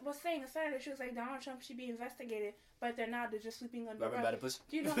somebody was saying on Saturday, she was like Donald Trump should be investigated, but they're not. They're just sweeping under the Robin rug. Platypus.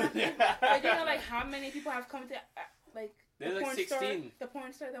 Do you know like, like how many people have come to like There's the like porn 16. store? The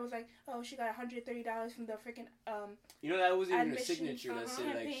porn store that was like, oh, she got $130 from the freaking You know, that wasn't even a Admission, signature that said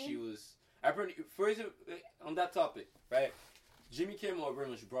like campaign. she was. I pretty first on that topic, right? Jimmy Kimmel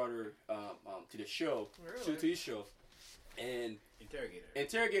pretty much brought her to the show, Really? to his show, and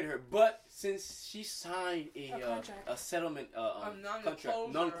interrogator. her. But since she signed A contract. a settlement contract,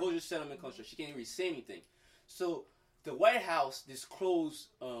 non-disclosure. non-closure settlement contract, she can't really say anything. So the White House disclosed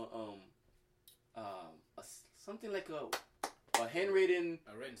something like a handwritten.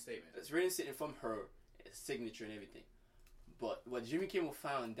 A written statement. It's written statement from her signature and everything. But what Jimmy Kimmel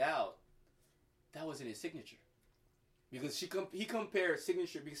found out, that wasn't his signature. Because he compared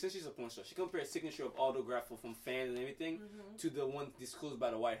signature, because since she's a porn star, she compared signature of autograph from fans and everything to the one disclosed by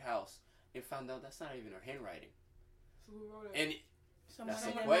the White House and found out that's not even her handwriting. So who wrote it? And someone That's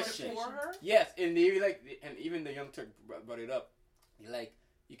in a an question. administration. For her? yes, and they and even the Young Turk brought it up. Like,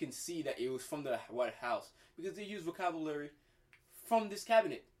 you can see that it was from the White House because they use vocabulary from this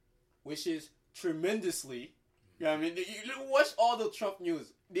cabinet, which is tremendously You know what I mean? You watch all the Trump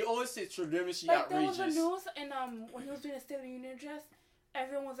news. They always say Trump she Like there outrageous. was a news and when he was doing a State of the Union address,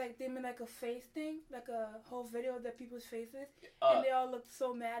 everyone was like they made like a face thing, like a whole video of their people's faces, and they all looked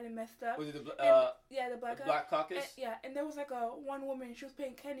so mad and messed up. Was it the the black guy. Black Caucus? And there was like one woman. She was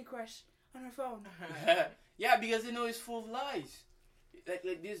playing Candy Crush on her phone. Yeah, because they know it's full of lies.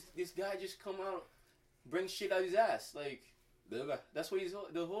 Like this guy just come out, bring shit out his ass. Like that's where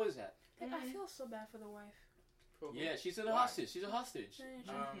the whole is at. Like, I feel so bad for the wife. Yeah, she's in a hostage. She's a hostage.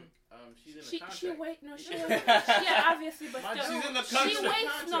 She's in the She contract. yeah, obviously, but still, She's in the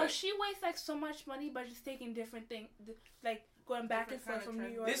contract. she wastes like so much money by just taking different things, like going back and forth from New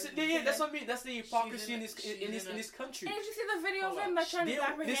York. That's what I mean. That's the hypocrisy in this country. And did you see the video of him like trying to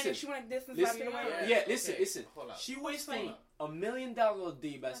grab her hand and she went like this and slapped her away? Yeah, listen. She wasting $1 million a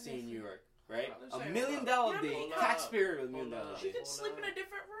day by staying in New York, right? $1 million a day. Taxpayer $1 million. She could sleep in a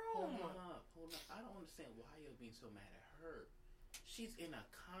different room. Hold up. I don't understand why you're being so mad at her. She's in a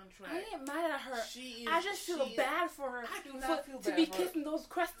contract. I ain't mad at her. I just feel bad for her. I do not feel bad to be for her. kissing those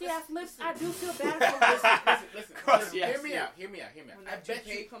crusty ass lips. I do feel bad for her. Listen. Hear me out. When I bet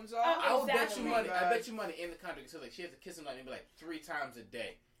you comes off, I will bet you Exactly. money. I bet you money in the contract. So like she has to kiss him like maybe like 3 times a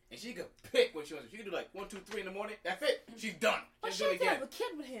day, and she could pick when she wants. She could do like 1, 2, 3 in the morning. That's it. She's done. But She's she doing has it to have again. a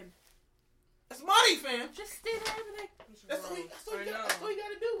kid with him. That's money, fam. Just stay there and be like, That's all you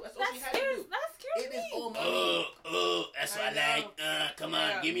gotta do. That's all she had to do. that scares It me. is all money. That's what I like. Come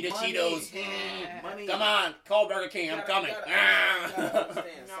on, give me the Money. Cheetos. Money. Come on, call Burger King. I'm coming. You gotta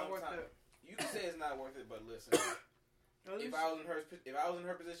understand, Not worth sometimes- it. You can say it's not worth it, but listen. If I was in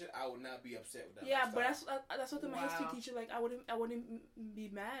her position, I would not be upset with that. Yeah, but lifestyle. that's what my history teacher like. I wouldn't be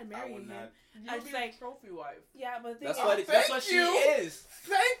mad I marrying would him. not. You'd I'd be say- a trophy wife. Yeah, but the That's thing what is, that's what she is.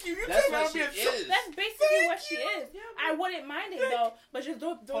 Thank you. You That's tell me what I'm she being is. that's basically what she is. Yeah, I wouldn't mind it though, but just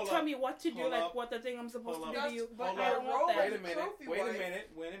don't Hold tell up. me what to do, Hold like up. what the thing I'm supposed Hold to up. do to you. But Hold I up. don't want that. Wait a minute. Trophy Wait a wife.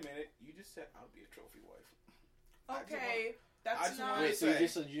 minute. You just said I'll be a trophy wife. Okay, I that's just not. wanna Wait,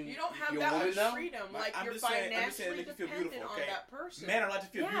 so You don't have you're that a woman much now? freedom. Like, Like I'm you're just saying financially make you feel dependent beautiful, on okay? that person. Men are allowed to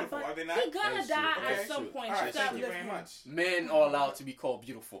feel Yeah, beautiful, but are they not? he gonna That's die true. at Okay. some True. point. All right, Just thank stop you very living. much. Men are allowed to be called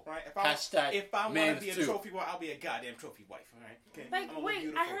beautiful. Right? Hashtag If I want men to be a too. trophy wife, I'll be a goddamn trophy wife. All right? Okay? Like, I'm gonna wait,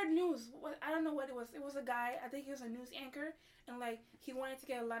 look I beautiful. heard news. I don't know what it was. It was a guy, I think he was a news anchor, and like, he wanted to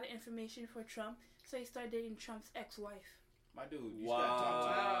get a lot of information for Trump, so he started dating Trump's ex-wife. My dude, you just gotta talk to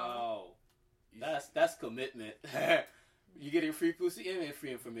him. Wow. You That's commitment. You getting free pussy and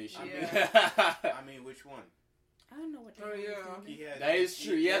free information. I mean, which one? I don't know what the Oh, hell he was yeah. doing. He has, That is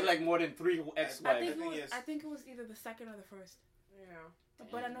true. He had like more than 3 I ex-wives. think, think yes. I think it was either the second or the first. Yeah.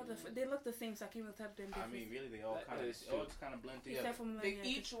 But I know they look the same, so I can't even tell them I difference. mean, really, they all That kind of is true. blend together. Except for Like Melania.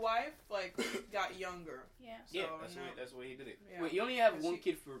 each wife got younger. Yeah. Yeah, So, that's no. the way he did it. Yeah. Wait, you only have Is one he-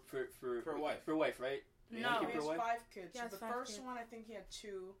 kid per wife, right? No, Yeah, he keep has her wife? 5 kids. He So has the 5 first kids. one, I think he had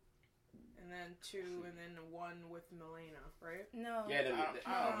 2, and then 2, and then 1 with Melena, right? No. Yeah,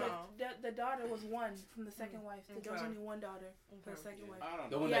 I don't know. The daughter was 1 from the second wife. There was Okay. only 1 daughter for the Okay. second wife. I don't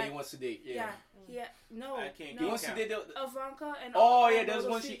the know. one Yeah. that he wants to date. Yeah. Yeah. No. I can't He no. wants to date the. Ivanka and Oh, all yeah, those there's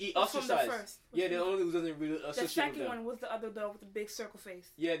one two- she was from the ostracized. first. Yeah, the only who doesn't really The associate with second them. one was the other dog with the big circle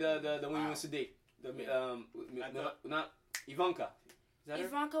face. Yeah, the one he Wow. wants to date. The I thought- not Ivanka. Is that her?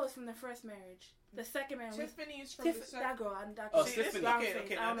 Ivanka was from the first marriage. The second marriage was Tiffany is from the that second. girl. I'm Dr. Oh, See, Tiffany. this, Long okay, face.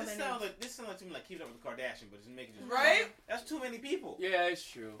 okay. I Now don't know this their sounds names. like to me like keeping up with the Kardashian, but it's making it Right? That's too many people. Yeah, it's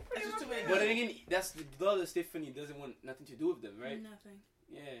true. That's just too many. But then again, that's the daughter Stephanie doesn't want nothing to do with them, right? Nothing.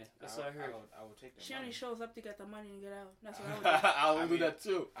 Yeah, that's what I heard. I would take that. She only shows up to get the money and get out. That's what I would I do. will do that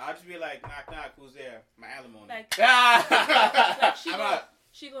too. I'll just be like, knock, knock, who's there? My alimony. Like, like she I'm goes, out.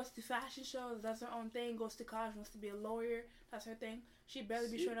 she goes to fashion shows, does her own thing, goes to college, wants to be a lawyer. That's her thing. She barely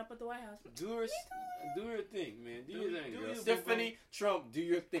be See? showing up at the White House. do your thing, man. Do Do your you- thing, do girl. you, Stephanie Trump, do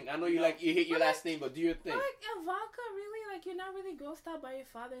your thing. I know you No. like you hate your But last name, but do your thing. But like Ivanka, really, like you're not really grossed out by your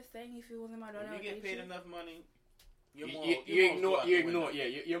father saying if he wasn't my daughter, When you I'd get date paid you. enough money, You your ignore, moral. yeah,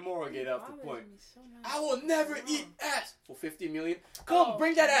 your moral get off the Bothers point. me so much. I will never Oh. eat ass for 50 million. Come, Oh,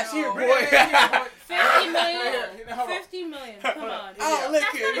 bring that ass here, No. boy. 50 million. Hold on. 50 million. Come on. I'll Yeah. lick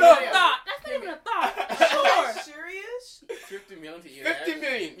That's not it even up. a thought. That's not even a thought. Are Sure. you serious? 50 million to eat 50 ass.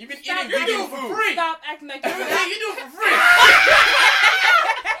 million. You've been Stop eating acting vegan for food. free. Stop acting like you're Hey, you do it for free.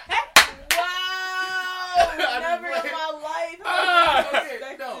 Wow! Never in playing. my life. Ah!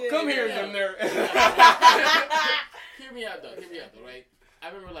 Okay, No, Come here, Yeah. Zimner. Hear me out though, right? I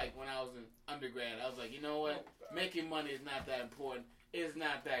remember like when I was in undergrad, I was like, you know what? Making money is not that important. It's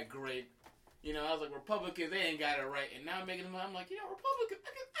not that great. You know, I was like, Republicans, they ain't got it right. And now I'm making money. I'm like, you know, Republicans, I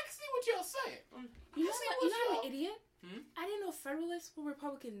can see what y'all saying. You know I see what? what's You know I'm up. an idiot? Hmm? I didn't know Federalists were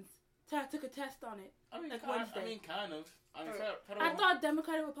Republicans till I took a test on it. I mean, Like kind, Wednesday. I mean, kind of. I mean, I thought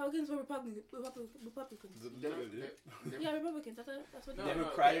Democratic Republicans were Republicans. They're- Yeah, Republicans. That's what No, they are.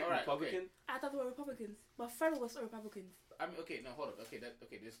 Democratic, okay, alright, Republican. I thought they were Republicans, but Federalists are Republicans. I mean, okay, no, hold up. Okay,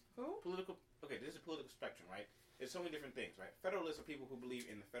 this Who? political. Okay, this is a political spectrum, right? There's so many different things, right? Federalists are people who believe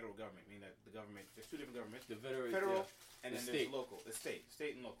in the federal government, meaning that the government. There's two different governments: The veteran. federal and The then state. there's local. The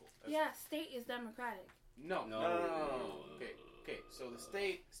state and local. That's- Yeah, state is Democratic. No. No. Okay. So the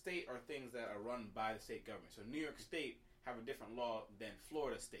state are things that are run by the state government. So New York State have a different law than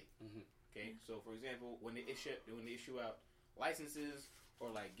Florida State. Mhm. Okay. So for example, when they issue out licenses or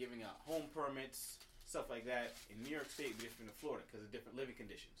like giving out home permits, stuff like that, in New York State it'd be different than Florida because of different living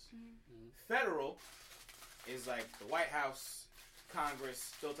conditions. Mhm. Federal is like the White House, Congress,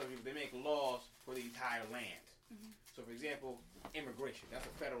 those type of people. They make laws for the entire land. Mhm. So for example, immigration, that's a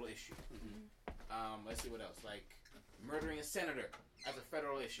federal issue. Let's see what else. Like murdering a senator, that's a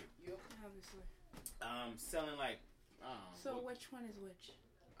federal issue. Obviously. Selling like So which one is which?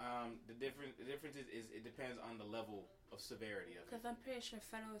 the difference is it depends on the level of severity of it. Because I'm pretty sure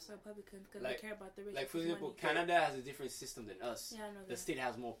Federalists are Republicans because Like- they care about the rich. Like for with example, money. Canada has a different system than us. Yeah, I know The that. state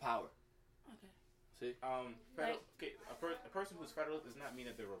has more power. Okay. See? Okay, a person who's federalist does not mean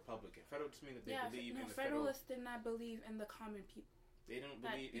that they're Republican. Federal just means that they Yeah, believe no, in the federal. Federalists did not believe in the common people. They don't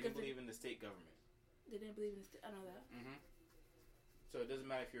That- believe. They because didn't believe in the state government. They didn't believe in the state. I know that. Mm-hmm. So it doesn't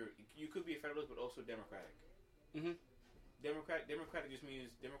matter if you could be a federalist, but also Democratic. Mhm. Democratic just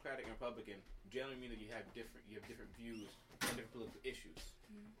means Democratic and Republican generally mean that you have different views on different political issues.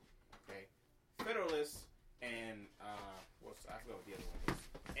 Mhm. Okay, Federalists and I forgot what the other one is.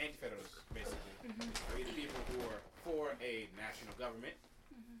 Anti-Federalists basically are either people who are for a national government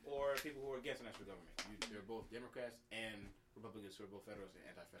or people who are against a national government. They're both Democrats and Republicans who are both Federalists and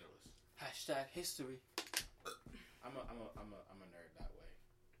Anti-Federalists. Hashtag history. I'm a nerd that way.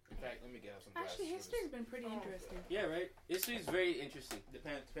 In fact, let me get out some glasses. Actually, for history's this. been pretty interesting. Yeah, right. History is very interesting.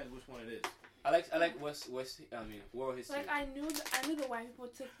 Depends which one it is. I like world history. Like I knew the white people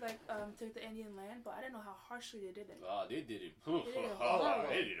took the Indian land, but I didn't know how harshly they did it. Oh, they did it. They did it horrible.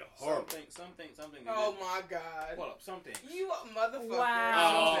 They did it horrible. Something. Oh my god. Hold up, something. You motherfucker.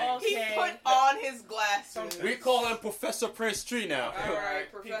 Wow. He Okay. put on his glasses. Something. We call him Professor Prince Tree now.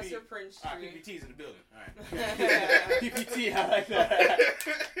 Alright, Professor Prince Alright, Tree. PPT's in the building. Alright. PPT, I like that.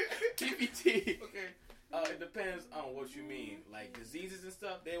 PPT. Okay. It depends on what you mean. Like diseases and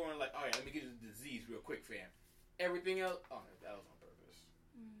stuff, they weren't like, all right, let me get you the disease real quick, fam. Everything else, that was on purpose.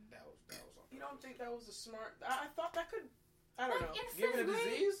 That was on purpose. You don't think that was a smart... I thought that could... I don't know. Like in Given a fifth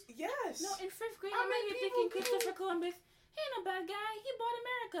grade. disease? Yes. No, in fifth grade, How I many remember people thinking do- Christopher Columbus, he ain't no bad guy. He bought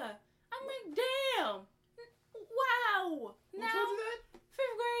America. I'm like, damn. Wow. Who Now, told you that?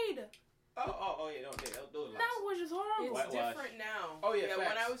 fifth grade. Oh yeah, no, those are That lies. was just horrible. It's Whitewash. different now. Oh, yeah, When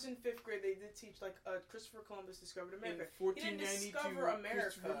facts. I was in 5th grade, they did teach like Christopher Columbus discovered In America. 1492, discover America.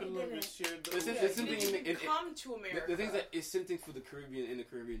 Christopher Columbus shared the Listen, ocean. listen He to didn't me, come to America. The thing is that it's same thing for the Caribbean in the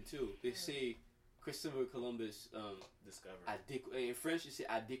Caribbean too. They say Christopher Columbus discovered. in French you say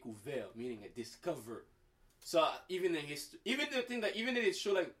a découvert, meaning a discover. So even in history, even the thing that even if they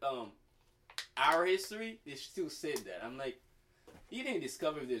show like our history, they still said that. I'm like, you didn't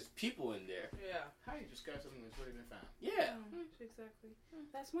discover there's people in there. Yeah. How you describe something that's already been found? Yeah. Exactly.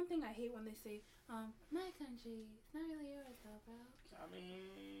 That's one thing I hate when they say, my country, it's not really yours though, bro. I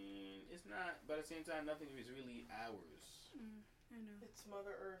mean, it's not, but at the same time, nothing is really ours. I know. It's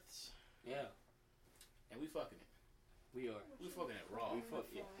Mother Earth's. Yeah. And we fucking it. We are. We fucking it raw. We fuck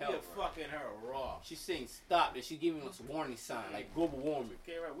yeah. We Hell, are fucking her raw. she's saying stop and she's giving us a warning sign like global warming.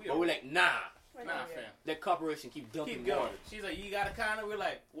 Okay, right. We But are. we're like, nah. Nah, fam. That corporation keep dumping Keep going. water. She's like, you got a condom? We're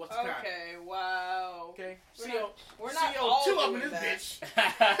like, what's the condom? Okay, wow. Okay. We're not all CO2 up doing in this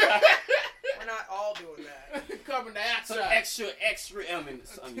that. bitch. We're not all doing that. Carbon Some dioxide. extra,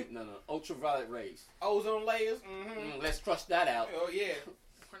 no, ultraviolet rays. Ozone layers. Mm-hmm. Let's crush that out. Oh, yeah.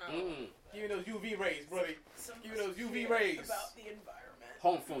 We're not Give me those UV rays, buddy. Some Give of me us those UV care rays. about the environment.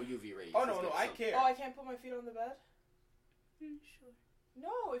 Home phone UV rays. Oh, no, I care. Oh, I can't put my feet on the bed? Sure.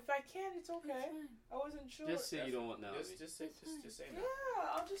 No, if I can, it's okay. It's fine. I wasn't sure. Just say you don't want now. Just say no. Yeah,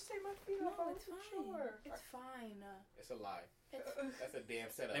 I'll just take my feet No, off. I it's wasn't fine. sure. It's fine. It's a lie. It's That's a damn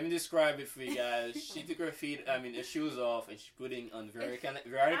setup. Let me describe it for you guys. She took her shoes off and she's putting on Veronica I'm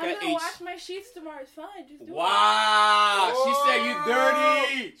Veronica gonna H. wash my sheets tomorrow. It's fine. Just do Wow! She said you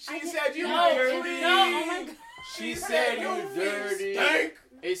dirty. She said you No, dirty. no, oh my God. She said you dirty. Stink.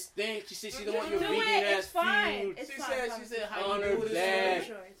 It stinks. She said she don't want Do your it. vegan It's ass fine. food. It's She fine. said, how On you her do this? bed. shit?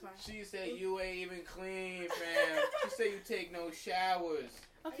 Sure, it's fine. She said you ain't even clean, fam. She said you take no showers.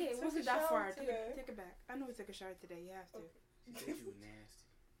 Okay, I it took wasn't a that shower far. today. Take it back. I know we took a shower today. You have to. She said you nasty.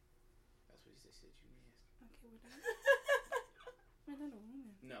 said you nasty. Okay, we're done. I'm not a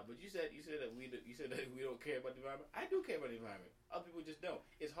woman. No, but you said that we don't care about the environment. I do care about the environment. Other people just don't.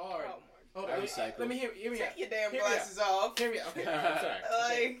 It's hard. Oh my Hold I on, recycle. let me hear me out. Take your damn Hear me glasses off. Hear me out. Okay, I'm sorry.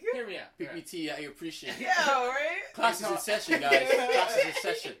 Like- Hear me out. PPT, I appreciate it. Yeah, right? Class is in session, guys. Class is in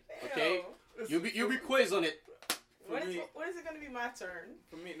session. Okay? Yo. You'll be quiz on it. When is it gonna be my turn?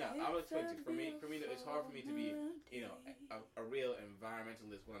 For me, no, I'm gonna explain to you. For me, it's hard for me to be, a real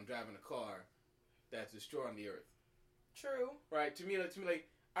environmentalist when I'm driving a car that's destroying the earth. True. Right? To me, like,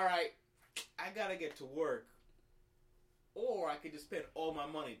 all right, I gotta get to work, or I could just spend all my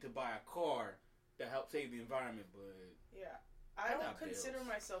money to buy a car that helps save the environment. But Yeah. I don't got consider bills.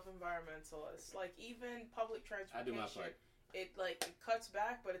 myself environmentalist. Like even public I do transportation, my part. it cuts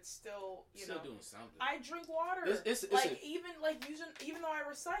back, but it's still still doing something. I drink water. It's like even though I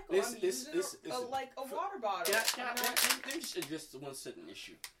recycle, I'm using a water bottle. Let me just address one certain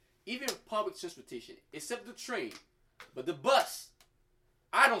issue. Even public transportation, except the train, but the bus,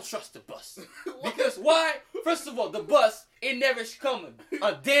 I don't trust the bus. Because why? First of all, the bus, it never come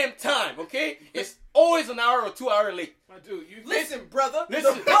a damn time, okay? It's always an hour or 2 hours late. My dude, you Listen, brother,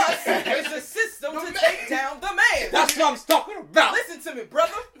 Listen. the bus is a system to take down the man. That's what I'm talking about. Listen to me,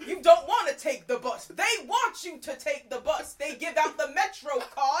 brother. You don't want to take the bus. They want you to take the bus. They give out the Metro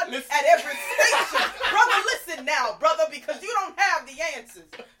card Listen. at every station. Brother, listen now, brother, because you don't have the answers.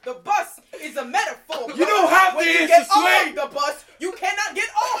 The bus is a metaphor. You brother. don't have when the you answers, get Slade. off the bus, you cannot get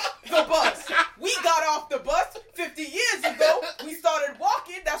off the bus. We got off the bus 50 years ago. We started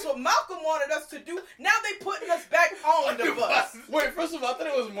walking. That's what Malcolm wanted us to do. Now they putting us back on the bus. Wait, first of all, I thought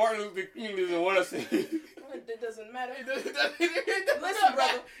it was Martin Luther King didn't want to say. It doesn't matter. Listen,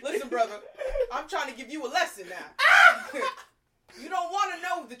 Listen, brother. I'm trying to give you a lesson now. You don't want to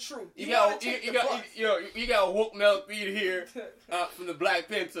know the truth. You got woke male feed here from the Black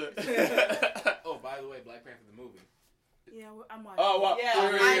Panther. Oh, by the way, Black Panther the movie. Yeah, I'm watching. Oh, wow. Yeah,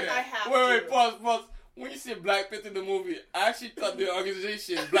 I have Wait, to. pause. When you said Black Panther the movie, I actually thought the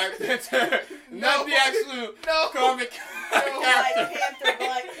organization Black Panther, not the actual comic character.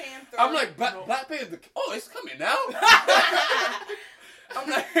 Black Panther. I'm like, Black Panther, it's coming now? I'm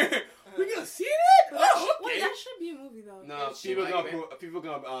like, we're gonna see that? Oh, okay. Wait, that should be a movie though. No, People people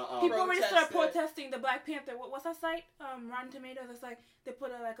gonna People already started protest it. protesting the Black Panther. What's that site? Rotten Tomatoes. It's like they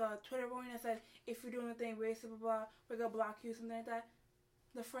put a Twitter warning that said, if you're doing anything racist, blah, blah, we're gonna block you, something like that.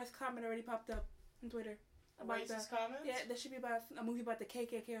 The first comment already popped up on Twitter about Racist comments? Yeah, there should be about a movie about the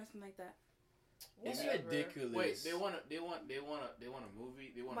KKK or something like that. It's Whatever. ridiculous. Wait, they want a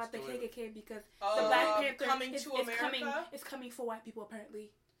movie. They want About a the story. KKK because the Black Panther coming is to America. It's coming for white people apparently.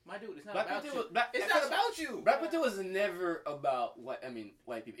 My dude, it's not Black about Panther you. was, It's not about you. Black Panther was never about white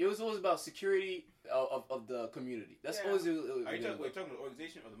people. It was always about security of the community. That's Yeah. always. Are you talking about the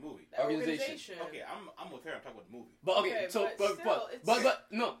organization or the movie? The Organization. Okay, I'm with her. I'm talking about the movie. But okay, Okay, so but still, it's- but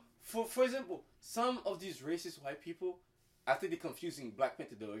no. For example, some of these racist white people, I think they're confusing Black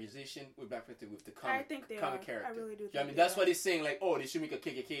Panther the organization with Black Panther with the comic. I think they comic are. character. I really do. You know what I think mean, they that's are. why they're saying like, they should make a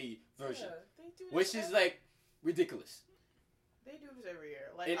KKK version, Yeah, they do this which is every- like ridiculous. They do this every year.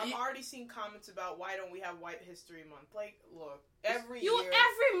 Like, And I'm already seeing comments about why don't we have White History Month. Like, look, every You year.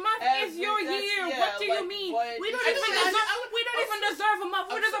 every month is your that's- year. yeah, What do you like, mean? what- We don't I even know, deserve a month.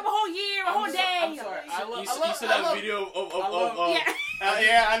 We I'm deserve a whole year, a whole day. I'm sorry. You saw that video of Yeah.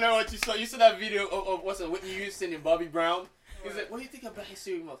 yeah, I know what you saw. You saw that video of what's it, Whitney Houston and Bobby Brown. He's like, what do you think of Black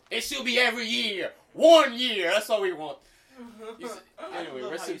History Month? It should be every year. 1 year. That's all we want. Anyway,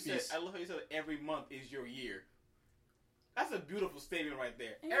 rest in peace. I love how you said every month is your year. That's a beautiful statement right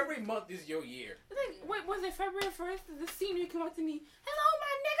there. Yeah. Every month is your year. Wait, was it February 1st? The senior came up to me. Hello,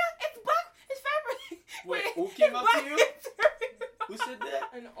 my nigga. It's February. Wait, who it's came up to Black you? History. Who said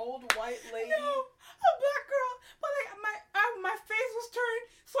that? An old white lady. No, a black girl. But like my face was turned,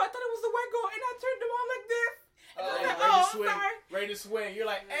 so I thought it was a white girl, and I turned around like this. And I was like, Ready to I'm swing. sorry. Ready to swing. You're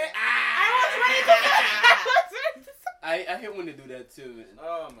like, I was ready to I hate when they do that too, man.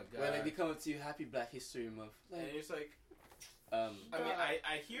 Oh my god. When like they come up to you, Happy Black History Month. And Like, it's like, I mean,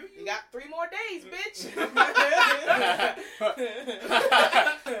 I hear you. You got 3 more days, bitch.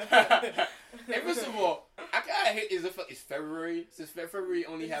 and first of all, I kind of hate it's February. Since February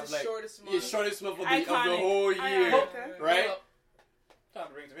only It's have the like shortest month. shortest month of the Iconic. whole year, Okay. right? Time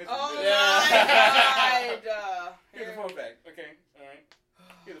to bring some history. Oh to my this. god. Here's a fun fact. Okay, all right.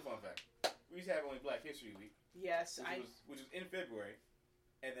 Here's a fun fact. We used to have only Black History Week, Yes, which was in February,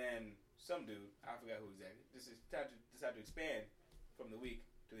 and then some dude, I forgot who exactly, decided to expand from the week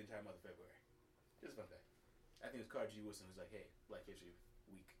to the entire month of February. Just a fun fact. I think it was Carter G. Woodson who's like, hey, Black History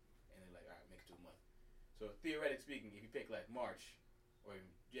Week, and they're like, all right, make it to a month. So theoretically speaking, if you pick like March or even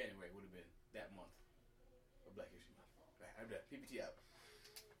January, it would have been that month. Black History Month. I'm done. PPT out.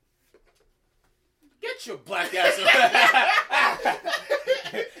 Get your black ass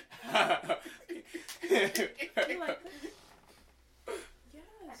You like this? Yes.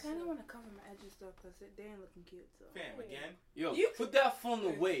 I kind of want to cover my edges though, because they ain't looking cute. So. Fam, again? Yo, You put that phone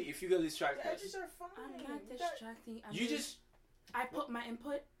away if you get distracted. The edges are fine. I'm not distracting. I put my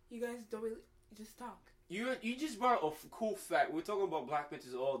input. You guys don't really just talk. you just brought a cool fact. We're talking about Black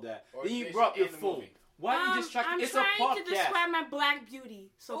Panthers, all that. Then you Organization brought your and the phone. movie. Why are you distracted? I'm It's a trying to podcast. describe my black beauty.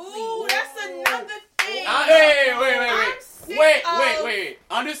 So Ooh, please. that's another thing. Hey, I'm sick wait. of- Wait.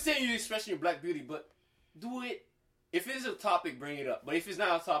 I understand you expressing your black beauty, but do it. If it's a topic, bring it up. But if it's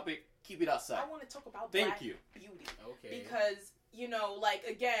not a topic, keep it outside. I want to talk about Thank black you. beauty Okay. because like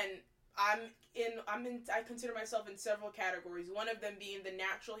again, I consider myself in several categories. One of them being the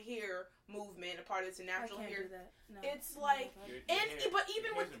natural hair movement. A part of it's a natural I can't hair. do that. No, It's no, like- no. But even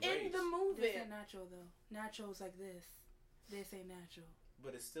Your hair's within braids. the This movement, ain't natural though. Natural's like this. This ain't natural.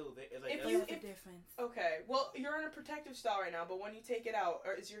 But it's still there. It's like, If But you- that's the if- difference. okay. Well, you're in a protective style right now, but when you take it out,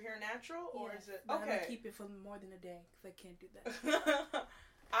 is your hair natural or Yes, is it but I'm gonna okay? keep it for more than a day because I can't do that.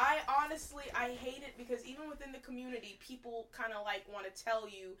 I honestly, I hate it because even within the community, people kind of like want to tell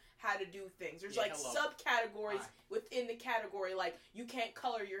you how to do things. There's Yeah, like hello. subcategories Hi. within the category, like you can't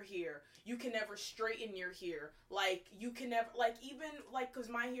color your hair, you can never straighten your hair, like you can never, like even like because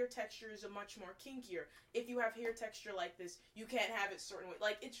my hair texture is a much more kinkier. If you have hair texture like this, you can't have it certain way.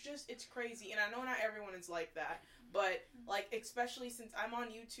 Like it's crazy, and I know not everyone is like that, but like especially since I'm on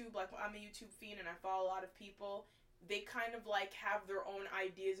YouTube, like I'm a YouTube fiend and I follow a lot of people. They kind of like have their own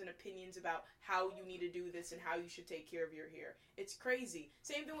ideas and opinions about how you need to do this and how you should take care of your hair. It's crazy.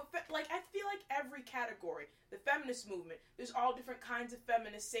 Same thing with like I feel like every category, the feminist movement, there's all different kinds of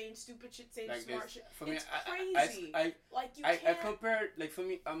feminists saying stupid shit, saying Like smart this, shit. for me, It's crazy. Like you I can't. compare, like for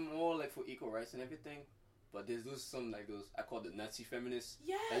me, I'm more like for equal rights and everything. But there's those some like those I call the Nazi feminists.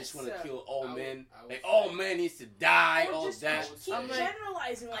 Yes. I just want to kill all I would- men. I would Like say- all men needs to die. Or All just that. keep I'm like-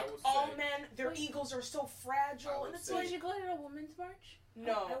 generalizing, I like would all say- men, their Wait. egos are so I fragile, would and it's say- like Did you go to the women's march?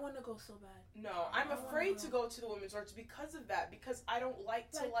 no. I want to go so bad. No, I'm I wanna afraid go. to go to the women's march because of that. Because I don't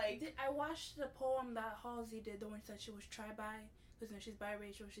like to like. I watched the poem that Halsey did. The one said she was tri-bi. Because she's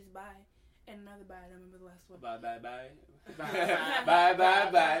biracial, she's bi. And another bi. I don't remember the last one. Bye. Bye.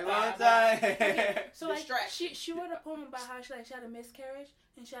 Bye. One time. So like Distraction. she wrote a poem about how she had a miscarriage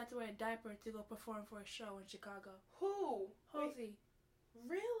and she had to wear a diaper to go perform for a show in Chicago. Who? Wait, Halsey.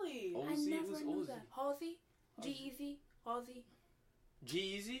 really? Oh. I Halsey? never Who's knew Halsey? that. Halsey, G-Eazy, Halsey,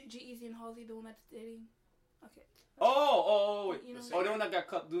 G-Eazy? G-Eazy and Halsey, the one that's dating. Okay. Wait. You know Oh, the one that got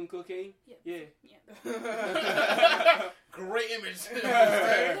caught doing cocaine? Yeah. Yeah. Yeah. Great image.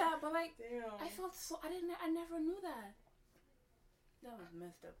 Yeah, but like Damn. I never knew that. That was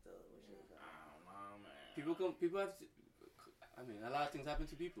messed up though. People have to. I mean, a lot of things happen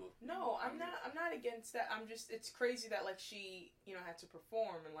to people. No, I'm not against that. I'm just. It's crazy that like she, had to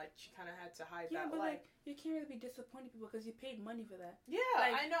perform and like she kind of had to hide Yeah, that. but Like, you can't really be disappointing people because you paid money for that. yeah,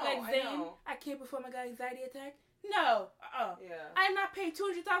 Like, I know. Like I Zayn, know. I can't perform. I got anxiety attack. No. Yeah. I'm not paying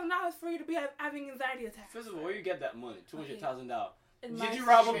 $200,000 for you to be having anxiety attacks. First of all, where you get that money? $200,000. In Did my you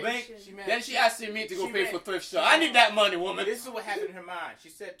rob a situation. bank? She meant- Then she asking me to go She pay meant- for thrift store. I need that money, But woman. this is what happened in her mind. She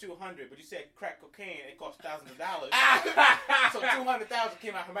said 200, but you said crack cocaine. It cost thousands of dollars. So 200,000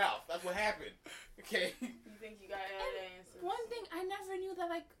 came out her mouth. That's what happened. Okay. You think you got that answer? One thing I never knew that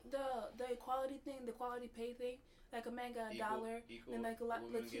like the equality thing, the equality pay thing. Like a man got $1, and like a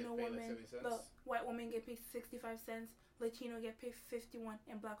Latino woman, the white woman get paid 65 cents, Latino get paid 51,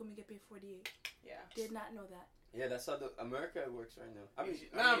 and black women get paid 48. Yeah. Did not know that. Yeah, that's how America works right now. I mean,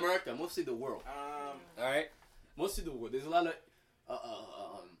 I not mean- America, mostly the world. All right, mostly the world. There's a lot of,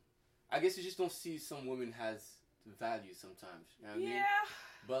 I guess you just don't see some women has value sometimes. You know what I mean? Yeah.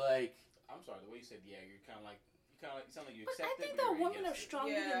 But like, I'm sorry, the way you said yeah, you sound like you But accept I it. think but that you're women are against it.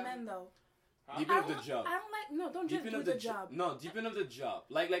 stronger Yeah. than men though. Huh? deep into the job. I don't like don't just Deep do into the job. No, deep into the job.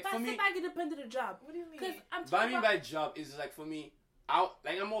 Like But for I me, think I can depend on the job. What do you Because mean? I'm what I talking mean about by job is like for me,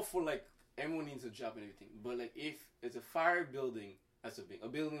 I'm all for like everyone needs a job and everything. But like if it's a fire building, that's a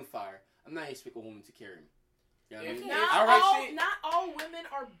building on fire, I'm not expecting a woman to carry me. You know what I mean? If- Not I already all, see- not all women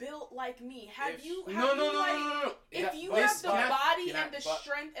are built like me. Have If- you? Have No. you, like, If you have the body and the but-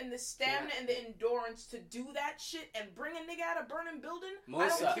 strength and the stamina and the endurance to do that shit and bring a nigga out of burning building, I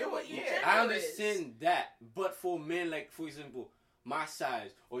Melissa, don't care what your yeah. gender I is. understand that, but for men, like for example, my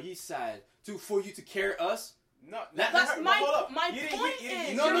size or his size, for you to carry us, No, That- That's no, my hold up. my You didn't- point you- is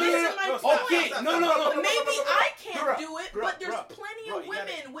you- No, you're no, no, missing no, my no. point. Okay, no. Maybe I can't Bruh, do it, bruh, but there's bruh, plenty bruh, of you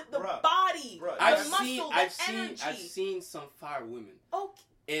gotta- women with the bruh, body, bruh, the I've muscle, seen, the I've seen, energy. I've seen some fire women, Okay.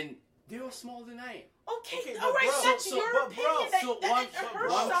 and they are smaller than I am. Okay, but all right, bro, that's so- your but opinion. bro, that, so that, one- that her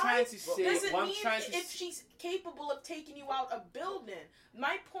what I'm size trying to say- doesn't what I'm mean trying to if she's capable of taking you out a building.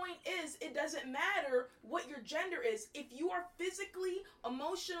 My point is, it doesn't matter what your gender is. If you are physically,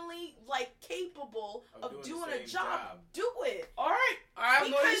 emotionally, like, capable of doing a job, do it. All right, I have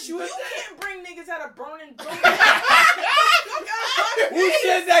no Because issue you with that. can't bring niggas out of burning buildings. Who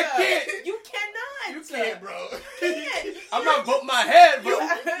says that can't? You cannot. You can't, bro. You can't. I'm not voting my head, bro. You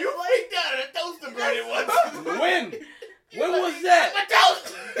freaked out at a toaster burning once. When? When was that? My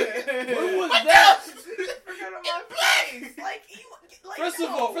toast. When was My that? toast. Forget about place. Like, First no.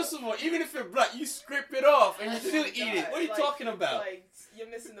 of all, even if it's black, you scrape it off and you Oh still my eat it. God. What are you Like- talking about? Like, you're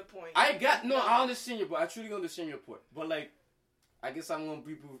missing the point. I understand your point. I truly understand your point. But like, I guess I'm gonna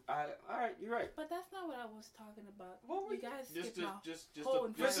be. Alright, you're right. But that's not what I was talking about. What were you guys Just skipped my to whole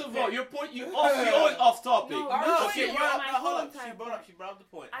put First a of pin- all, your point, you're always off topic. No, No, Okay, she you brought my up. No, hold whole up. entire She brought up the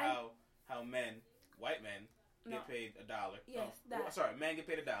point I- how men, white men, No. get paid $1. Yes, Oh, that. sorry, men get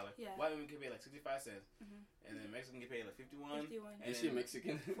paid $1. Yeah. White women get paid like 65 cents, Mhm. and then Mexican get paid like 51. 51. And Is she then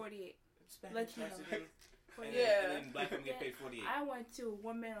Mexican? 48. Spanish, Latino. Mexican, 48. Yeah. and then black women get paid 48. I went to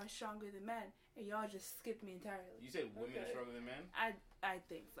women are stronger than men, and y'all just skipped me entirely. You said women are Okay. stronger than men? I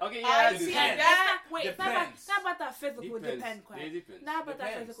think so. Okay, yeah, I it see depends. that. Wait, it's Depends. not about that physical Depends. depend question. It depends. Not about that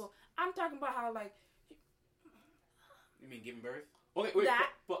Depends. physical. I'm talking about how like You mean giving birth? Okay, wait,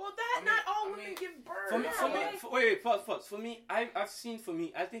 That- but Well, that I mean- not all I women mean, give birth. for me, Yeah. wait, pause. For me, I've seen. For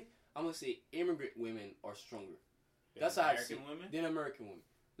me, I think I'm gonna say immigrant women are stronger That's how I American see it. women. than American women.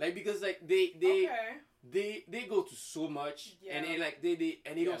 Like because like they Okay. they go to so much Yeah. and they like they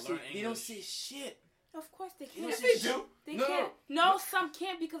and they Yeah, don't say learn they don't English. say shit. of course they Yes, can't. they do. They No, can't. No, some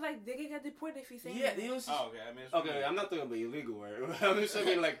can't because like they get deported if you say Yeah, anything. they don't say. Oh, okay. I mean, it's Okay, I'm not talking about illegal, right? I'm just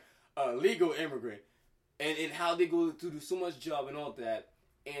talking like legal immigrant, and how they go to do so much job and all that,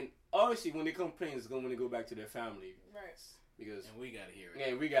 and obviously when they complain, it's going to go back to their family Right. because and we gotta hear it.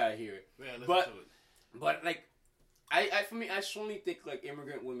 yeah, we gotta hear it. We gotta listen But- to it. But like, I for me, I strongly think like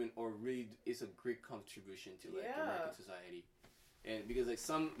immigrant women are really is a great contribution to like Yeah. American society, and because like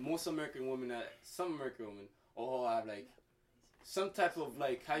some American women all have like some type of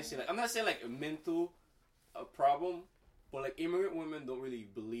like how you say like I'm not saying like a mental problem, but like immigrant women don't really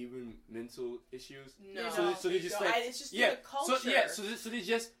believe in mental issues. No. So they just No, like it's just yeah, the culture. so they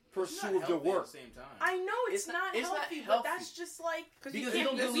just It's not pursue the healthy work at the same time. I know it's, It's not- not, it's not healthy, but healthy. that's just like because they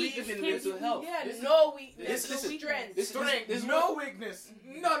don't can't believe believe- in can't mental be- health. yeah, This- no weakness, listen, no strength. this- Strength, this- no weakness,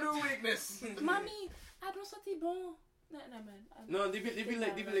 no weakness. Mommy, I don't sentir bon. No, man. No, they be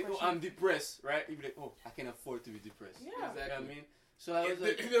like, oh, I'm depressed, right? They be like, oh, I can afford to be depressed. Yeah. You know what I Exactly. mean? So I was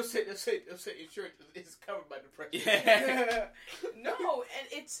like, They'll say insurance is covered by depression. yeah. No, and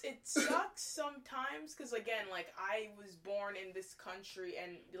it sucks sometimes because again, like I was born in this country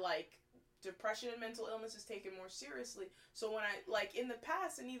and like depression and mental illness is taken more seriously. So when I like in the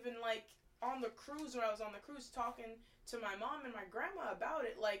past and even like on the cruise when I was on the cruise talking to my mom and my grandma about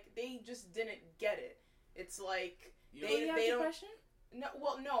it, like they just didn't get it. It's like You They- you have don't- depression? no,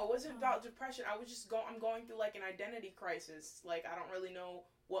 well, no, it wasn't about depression. I was just I'm going through like an identity crisis. Like I don't really know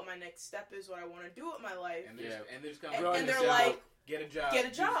what my next step is, what I want to do with my life. and Yeah. they're just And, kind Bro, of and they're yourself. like, get a job. get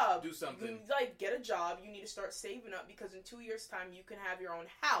a job. Do something. You, like, get a job. You need to start saving up because in 2 years' time you can have your own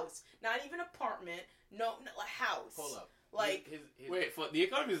house, not even apartment. No, a house. Hold up. Like, his Wait, for the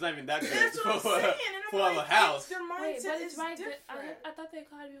economy is not even that good. that's what I'm for- saying. And I'm for like, a house. Their Wait, mindset but is it's right. different. I thought the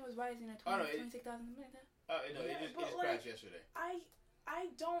economy was rising at Oh, no, 26,000 something like that. no, Yeah, it but just like- crashed yesterday. I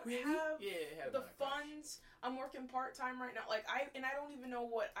don't Really? have Yeah, it had the a crash. funds. I'm working part time right now. Like I don't even know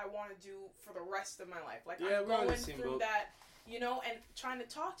what I want to do for the rest of my life. Like Yeah, I'm we're on the going same through boat. that, and trying to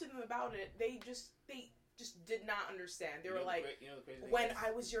talk to them about it. They just did not understand. They were like, the crazy thing when is-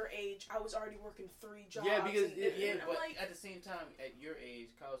 I was your age, I was already working 3 jobs. Yeah, because and, yeah, and I'm but like, at the same time, at your age,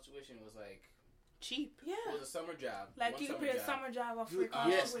 college tuition was like Cheap. yeah. it was a summer job. Like one you could summer pay a job. summer job off Dude, free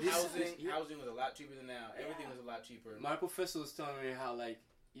college yes, tuition. Housing, yeah. housing was a lot cheaper than now. Everything Yeah. was a lot cheaper. My professor was telling me how like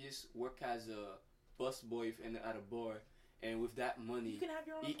you just work as a bus boy at a bar, and with that money, You can have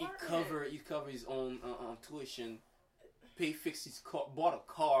your own he apartment. cover his own tuition, fix his car, bought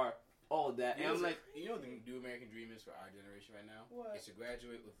a car, all that, and I'm like, you know what the new American dream is for our generation right now? What? It's to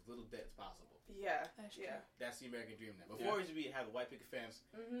graduate with as little debt as possible. Yeah. That's Yeah. That's the American dream now. Before it used to be have a white picket fence,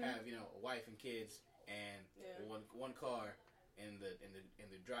 Mm-hmm. have a wife and kids, and Yeah. one car in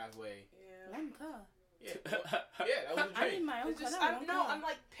the driveway. Yeah. One car. Yeah, that was a I need dream. my own It's just, car. I'm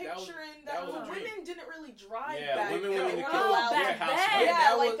like picturing that, that was a dream. women didn't really drive Yeah, back women then. were in the They were allowed back to- then. Yeah,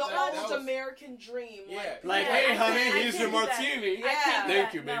 that like was- the that old was- American dream. Yeah. Like, Yeah, hey, I honey, can't- I here's your can't do that. martini. Yeah. I can't do Thank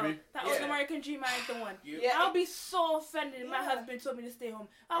that. you, No, baby. that was Yeah. American Dream. I ain't the one. Yeah. I'll be so offended if my Yeah. husband told me to stay home.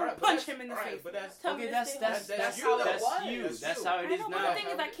 I'll Alright, but punch that's- him in the alright, face. but that's Tell me Okay, to that's stay that's home. that's you. how That's that's you. you. That's That's you. how I it is know, but now. the thing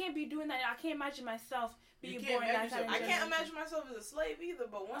is, I can't be doing that. I can't imagine myself being You born can't in that imagine kind of I can't generation. imagine myself as a slave either,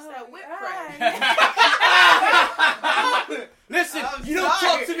 but once Oh, that whip alright. crack. Listen, I'm you don't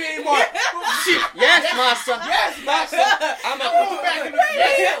sorry. talk to me anymore. Shit. Yes, master. Yes, master. I'm a Go back in the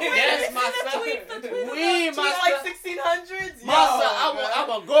yes, The master. tweets, the tweets. Oui, She's master. like 1600s. Master, Yo, I'm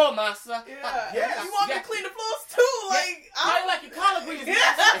a go, master. Yeah. Yes. You want me to clean the floors too? Like, I like your collard greens.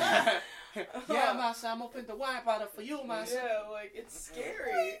 Yeah, master, I'm open the wine bottle for you, master. Yeah, like it's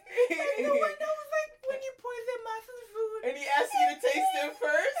scary. You know what? That was like when you poison master's food. And he asked you to taste it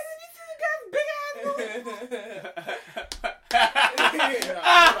first. And then you see the guy's big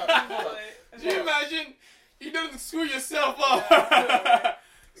Can you imagine? You don't screw yourself up. Yeah.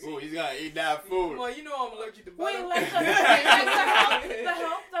 Oh, he's gonna eat that food. Well, you know I'm allergic to butter. Wait, like the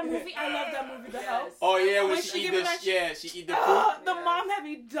Help, that movie. I love that movie, The Help. Oh yeah, when When she she eat give the me that she eat the food. The mom had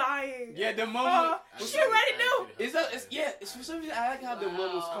me dying. Yeah, the mom. She already knew. It's for some reason I like how the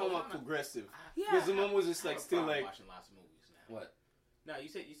mom was kind of progressive. Because the mom was just like still like watching lots of movies now. what? No, you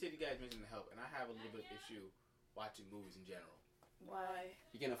said you guys mentioned The Help, and I have a little bit of issue watching movies in general. Why?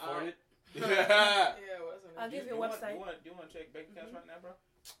 You can afford it? Yeah, it wasn't. I'll give you a website. You want to check bank accounts right now, bro?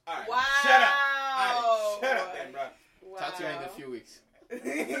 All right. Wow. Shut up. All right, shut up, then, bro. Wow. Talk to you in a few weeks.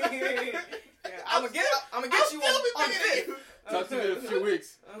 Yeah, I'm gonna get you on this. Talk to me in a few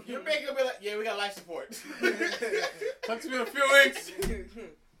weeks. Your bank will be like, yeah, we got life support. Talk to me in a few weeks.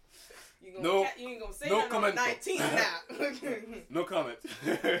 You No. you ain't gonna say No nothing on the comment. 19th now. No comment.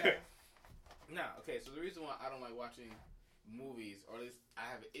 No, okay, so the reason why I don't like watching movies, or at least I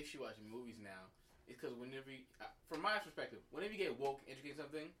have an issue watching movies now, is because whenever you, from my perspective, whenever you get woke, educate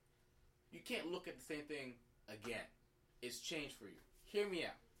something, you can't look at the same thing again. It's changed for you. Hear me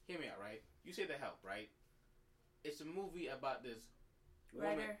out, right? You say The Help, right? It's a movie about this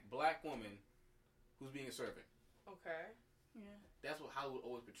woman, black woman, who's being a servant. Okay. Yeah. That's what Hollywood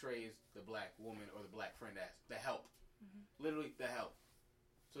always portrays the black woman or the black friend as. The help. Literally, the help.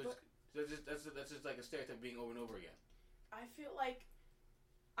 So that's just like a stereotype being over and over again. I feel like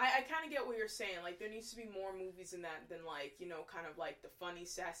I kind of get what you're saying. Like there needs to be more movies in that than like kind of like the funny,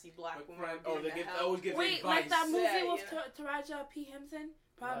 sassy black Like, woman. oh, they always get Wait, advice. like that movie Yeah, with yeah. Taraji P. Henson,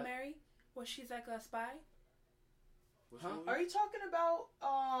 Proud What? Mary, where she's like a spy. Which Huh? movie? Are you talking about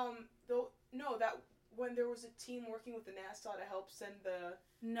that when there was a team working with the NASA to help send the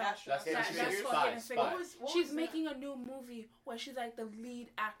No, astronauts? That's Hidden Hidden Figures? for Spy, Hidden Spy. Figures. What She's was making a new movie where she's like the lead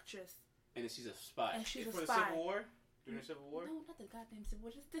actress And then she's a spy. and she's For a the spy. Civil War? During the Civil War? No, not the goddamn Civil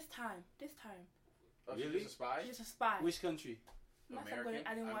War. Just this time. Oh, Really? she's just a spy? She's a spy. Which country? I'm not so American? good.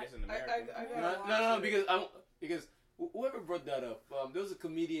 I didn't I'm watch. guessing I American. gotta No, watch it. because whoever brought that up, there was a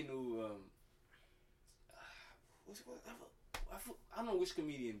comedian who I don't know which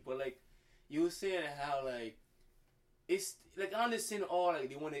comedian, but like you were saying how like it's like I understand all like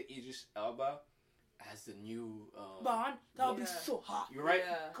they wanted Idris Elba as the new Bond. That would be Yeah. so hot. You're right.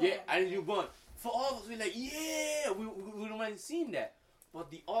 Yeah. Yeah, I didn't do Bond. For all of us, we're like, yeah, we don't mind seeing that. But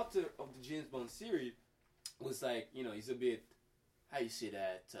the author of the James Bond series was like, he's a bit, how you say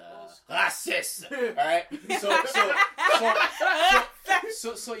that, racist. All right.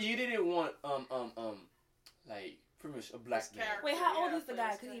 So you didn't want like pretty much a black This man. character. Wait, how old Yeah, is the for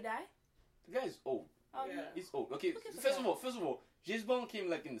guy? this Could guy. he die? The guy's old. Oh, Yeah. He's old. Okay. Look at the First guy. of all, James Bond came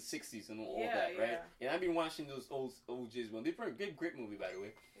like in the '60s and all Yeah, that, right? yeah. And I've been watching those old James Bond. They're pretty great movie, by the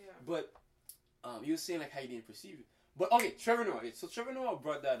way. Yeah. But you were saying like how you didn't perceive it. But okay, Trevor Noah. So Trevor Noah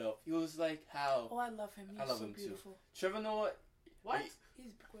brought that up. He was like how Oh, I love him. He's I love so him too. beautiful. Trevor Noah. What?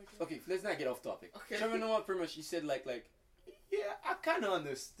 He's gorgeous. Okay, let's not get off topic. Okay. Trevor Noah pretty much he said like yeah, I kind of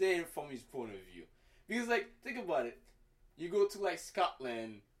understand from his point of view because like think about it, you go to like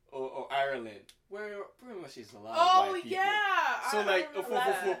Scotland or Ireland where pretty much it's a lot of white people. yeah. So, I like, remember a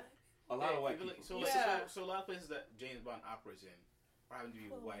that. A lot of Yeah, white even people. like- Yeah. So a lot of places that James Bond operates in are having to be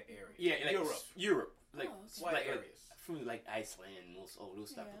white areas. Yeah, like Europe, like Oh, okay. White like areas. from like Iceland,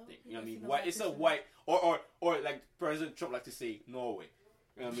 those type Yeah, of thing. we You know what I can mean? see the White. white It's a person. white or like President Trump like to say Norway.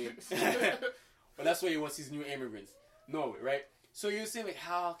 You know what I mean? But that's why he wants his new immigrants. Norway, right? So you're saying like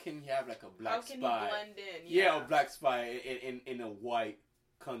how can you have like a black How can spy? you blend in? Yeah, a black spy in a white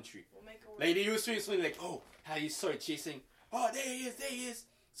country. We'll make a Like they used to explain like, oh, how he started chasing. Oh, there he is.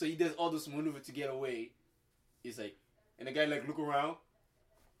 So he does all this maneuver to get away. He's like, and the guy like look around.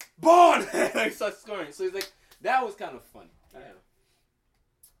 Bond! Like, starts scoring. So it's like, that was kind of funny. I don't know.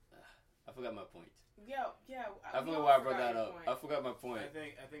 I forgot my point. Yeah. I forgot why I brought that up. I forgot my point.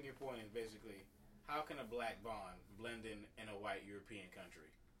 I think your point is basically, how can a black Bond blend in a white European country?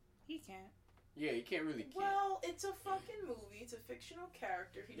 He can't. Yeah, you can't really. Well, it's a fucking movie. It's a fictional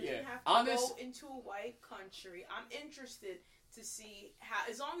character. He doesn't have to go into a white country. I'm interested to see how,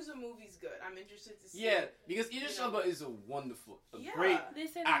 as long as the movie's good, I'm interested to see. Yeah, because Idris Elba is a great They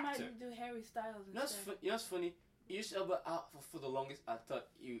said actor. they might do Harry Styles instead. You know what's funny? Idris Elba, for the longest, I thought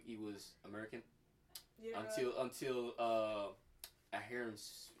he was American. Yeah. Until I hear him.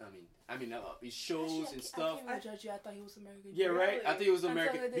 His shows and stuff. I can't judge you. I thought he was American. Yeah, right. Really? I think he was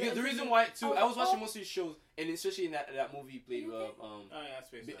American because the reason why too. I was watching most of his shows, and especially in that movie he played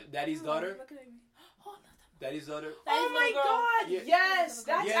Daddy's Daughter. Look at me. Oh, no. Daddy's Daughter. Oh my God! Yeah. Yes,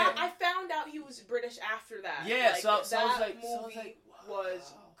 that's Yeah. I found out he was British after that. Yeah, like, so I was that like, movie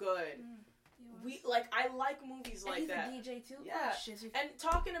was good. I like movies like that. He's a DJ too. Yeah. Oh, shit. And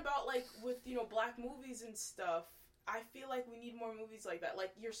talking about like with black movies and stuff, I feel like we need more movies like that.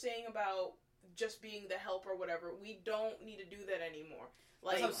 Like you're saying about just being the help or whatever. We don't need to do that anymore.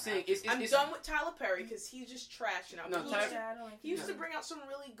 Like That's what I'm saying. I'm done with Tyler Perry because he's just trash now. No, he used to bring out some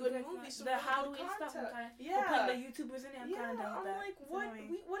really good movies. Some The really Halloween good stuff. content. We're putting the YouTubers in it. I'm kind of done I'm with that. like,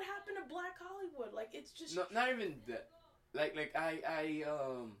 what happened to Black Hollywood? Like, it's just not even that. Like I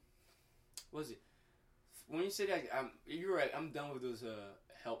what was it? When you say that, you're right. I'm done with those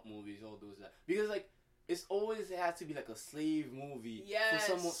help movies, all those because like it's always has to be like a slave movie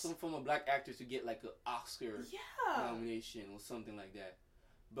for some from a black actor to get like an Oscar nomination or something like that.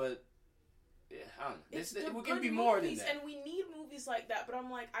 But yeah, I don't know. We can be more than that. And we need movies like that. But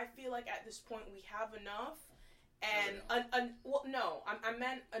I'm like, I feel like at this point we have enough. And I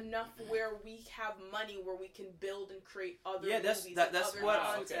meant enough where we have money where we can build and create other movies. That's other what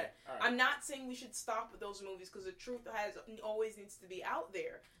content. okay. Right. I'm not saying we should stop with those movies because the truth always needs to be out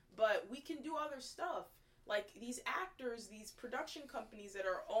there. But we can do other stuff. Like these actors, these production companies that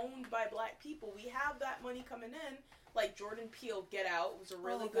are owned by black people, we have that money coming in. Like Jordan Peele, Get Out was a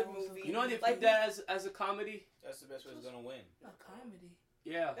really good movie. You know they like put that as a comedy? That's the best way it's gonna win. A comedy.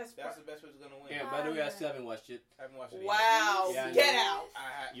 Yeah. That's the best way it's gonna win. Yeah, by the way, I still haven't watched it. I haven't watched it. Wow. Yeah, Get Out.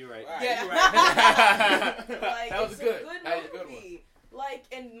 You're right. Yeah. You're right. Like, That was it's good. a good That was a good movie. Like,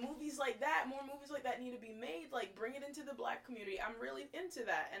 and movies like that, more movies like that need to be made. Like, bring it into the black community. I'm really into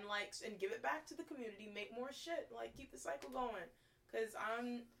that. And, like, and give it back to the community. Make more shit. Like, keep the cycle going. Because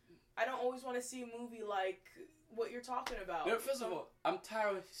I don't always want to see a movie like what you're talking about. You know, first of all, I'm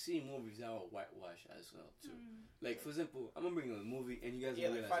tired of seeing movies that are whitewashed as well, too. Like, for example, I'm going to bring a movie, and you guys will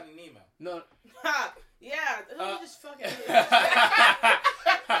like realize... Finding Nemo. No. Yeah, let me just fucking...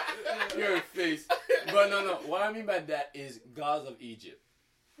 Your face. But no. What I mean by that is Gods of Egypt.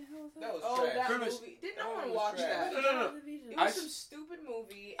 That was Oh, trash. that Pretty much- movie. Did no that one was watch trash. that? No. It I was some stupid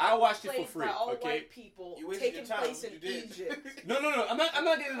movie. I watched it for played free, by all okay? white people You wasted taking your time. place in You did. Egypt. No. I'm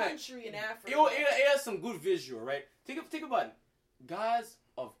not getting that. Country in Africa. It has some good visual, right? Think about it. Gods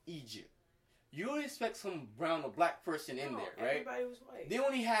of Egypt. You don't expect some brown or black person in there, right? Everybody was white. They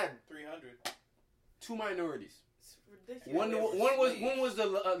only had 300. 2 minorities. It's ridiculous. One was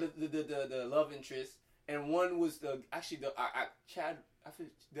the love interest, and one was the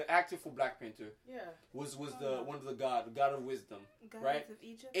actor for Black Panther. Yeah. Was the one of the god of wisdom, right? Of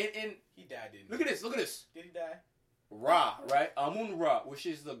Egypt. And He died, didn't he? look at this. Did he die? Ra, right? Amun Ra, which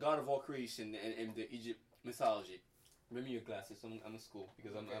is the god of all creation in the Egypt mythology. Bring me your glasses. I'm in school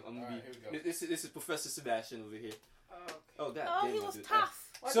because I'm gonna Alright, be. here we go. This is Professor Sebastian over here. Okay. Oh, that. Oh, he was tough.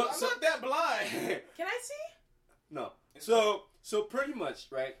 So- I'm not that blind. Can I see? No. So pretty much,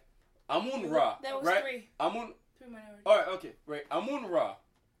 right? Amun Ra, There was right? 3. Amun. 3 minorities. All right, okay, right. Amun Ra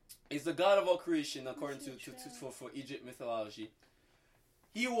is the god of all creation according to for Egypt mythology.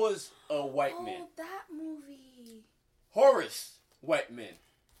 He was a white man. Oh, that movie. Horus, white man.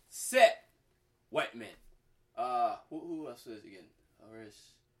 Set, white man. Who else is it again? Horus.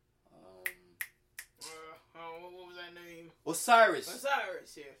 What was that name? Osiris,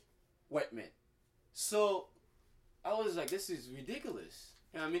 Osiris, yeah. white man. So I was like, this is ridiculous.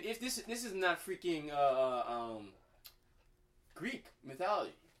 You know what I mean, if this is not freaking Greek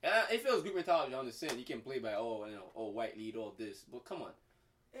mythology. If it was Greek mythology, I understand you can play by white lead, all this, but come on,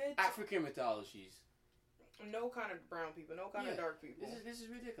 It's African mythologies. no kind of brown people, no kind of dark people. This is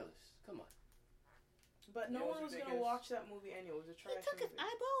ridiculous. Come on. But no You know one what's was gonna ridiculous? watch that movie anyway. It was a He trash took his movie.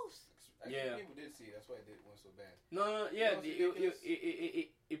 eyeballs. Actually, Yeah. people did see it. That's why it went so bad. No, You yeah, know what's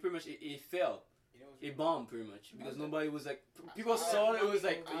it pretty much it failed. You know what's It bombed pretty much because Okay. nobody was like people saw it was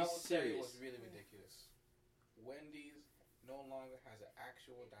like, I are you will tell you serious? what's really ridiculous. Wendy's no longer has an actual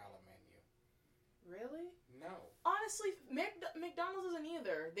actual dollar menu. Really? No. Honestly, McDonald's isn't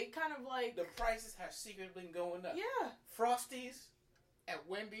either. They kind of like The prices have secretly been going up. yeah. Frosties at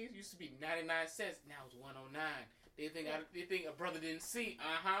Wendy's used to be 99 cents. Now it's 109. They think a brother didn't see.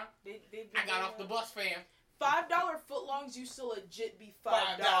 I got off the bus, fam. $5 footlongs used to legit be $5.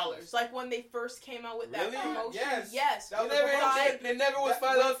 $5. Like when they first came out with that Really? promotion. Yes. That They was never, the promotion. they never was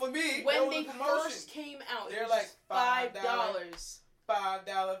 $5 for me. When That was they the promotion. first came out, They're it was like $5.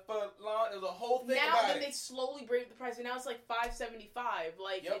 $5 foot long. There's a whole thing Now about then it. they slowly bring up the price, and now it's like $5.75.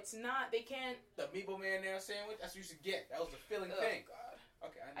 Like Yep. it's not. They can't. The Meatball Marinara sandwich, that's what you used to get. That was the filling Oh thing. God.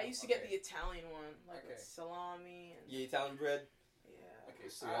 Okay, I used to get the Italian one, like with Okay. salami and Yeah, Italian bread. yeah. Okay,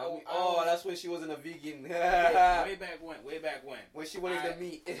 so Oh, that's when she wasn't a vegan. way back when. When she wanted the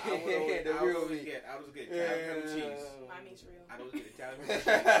meat. I would always, The I would real always meat. get Italian cream cheese. My meat's real. I always get Italian cream cheese.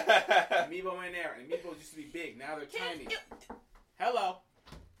 Meatball Marinara, and meatballs used to be big. Now they're tiny. Hello.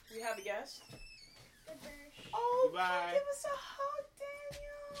 We have a guest. Oh, Goodbye. give us a hug,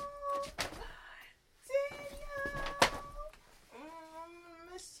 Daniel. Daniel.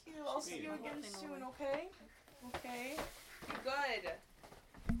 Miss you. I'll see you again soon. Okay. Okay. Be good.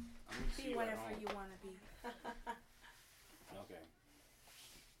 I'm gonna see Be you at whatever home. you want to be. Okay.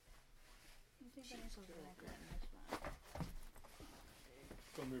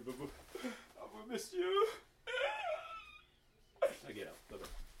 Come here, boo boo. I'm gonna miss you. Now get up. Look up.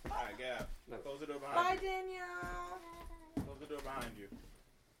 All right, get out. No. Close the door Bye, behind you. Daniel. Close the door behind you.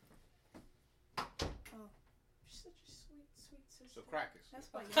 You're such a sweet, sweet sister. So crackers. That's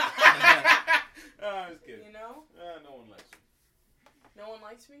why you. I'm just kidding. You know, No one likes you. no one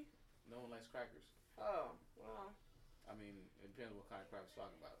likes me. No one likes crackers. Oh, well. I mean, it depends what kind of crackers you're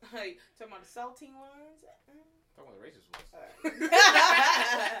talking about. Hey, talking about the saltine ones. Talking about the racist ones. Alright.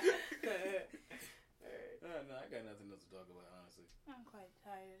 No, I got nothing else to talk about, honestly. I'm quite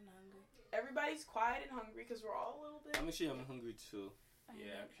tired and hungry. Everybody's quiet and hungry because we're all a little bit. I'm hungry too.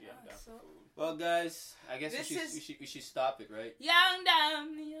 Yeah, actually, I'm down for food. Well, guys, I guess This we should stop it, right? Young,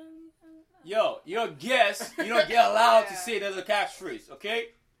 dumb, young. Yo, you're a guest. You don't get allowed to Yeah. say the other catchphrase, okay?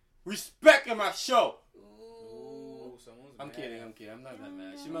 Respect in my show. Ooh. Someone's I'm mad. kidding. I'm not that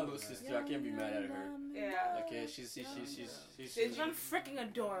mad. She's my little sister. I can't be mad at her. Yeah. Okay, she's Did I'm freaking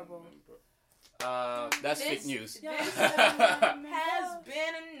adorable. that's This- fake news. This has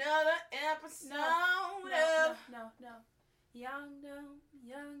been another episode of. No. Young, dumb,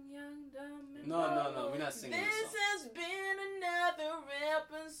 young, dumb. and No, we're not singing this This song. has been another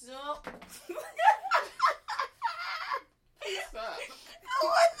episode. Stop.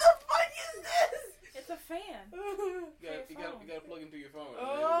 What the fuck is this? It's a fan. You gotta plug into your phone. And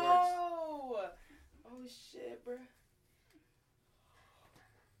then it works. Oh shit, bro.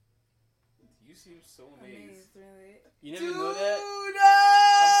 You seem so amazed. Really. You never know that?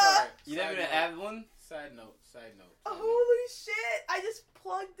 I'm sorry. You never Side note. have one? Side note. Holy shit! I just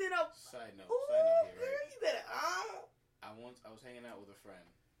plugged it up. Side note Ooh, here, girl, right? you better. I was hanging out with a friend.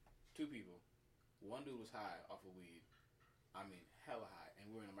 2 people. One dude was high off of weed. I mean, hella high. And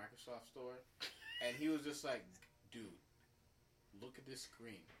we were in a Microsoft store. And he was just like, dude, look at this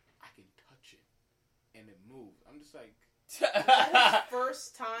screen. I can touch it. And it moves. I'm just like,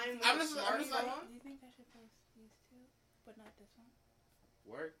 First time with I'm a just like- smartphone. Do you think I should post these two, but not this one?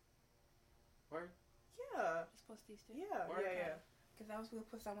 word? Yeah. Just post these two. Yeah. Word. Yeah. Because I was gonna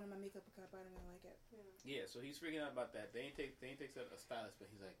put that one in my makeup because I didn't really like it. Yeah, so he's freaking out about that. They ain't take a stylist, but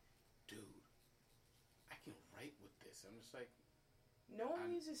he's like, dude, I can write with this. I'm just like, No one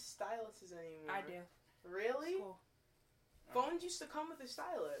uses styluses anymore. I do. Really? Cool. Phones used to come with a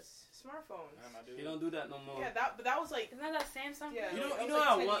stylus. Smartphones. You don't do that no more. Yeah, but that was like. Isn't that Samsung? Yeah. You know, That you was know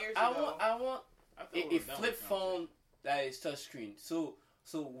like 10 what I want? years I ago. want I thought a we were done flip with the phone that is touchscreen. So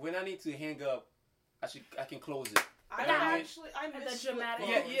when I need to hang up, I can close it. I Yeah. I And miss the dramatic.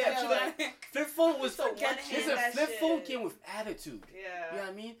 flip Yeah, phones. like, flip phone was So one hand listen, that flip shit. phone came with attitude. Yeah. You know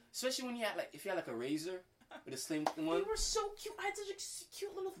what I mean? Especially when you had if you had like a razor with a slim one. They were so cute. I had such a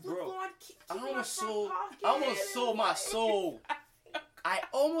cute little flip Bro, phone. I'd keep I in my almost front sold pocket. my soul. I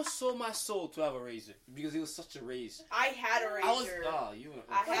almost sold my soul to have a razor because it was such a raise. I had a razor. I was you.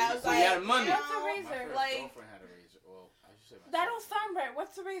 I had, so you had like, money. you What's a know, My razor? first like- girlfriend had a razor. Well, I should say my That second. don't sound right.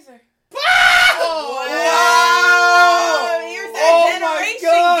 What's a razor? Wow! Here's that Oh my generation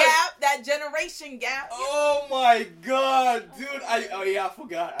God. gap. That generation gap. Oh my god, dude!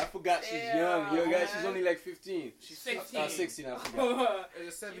 I forgot she's young. Yo, guys, she's man. only like 15. She's 16. 16. I forgot.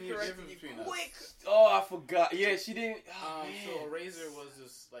 There's a 7-year Corrected difference you between us. quick. Oh, I forgot. Yeah, she didn't. Oh, So a man. razor was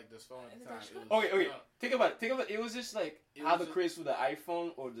just like this phone at the time. Is it It was, Okay. Think about it. It was just like It how was the just- craze with the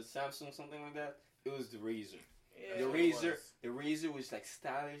iPhone or the Samsung, something like that. It was the razor. The Yeah. razor was like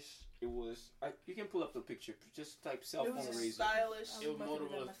stylish. It was. You can pull up the picture. Just type cell It phone was razor. stylish. I It was was about to do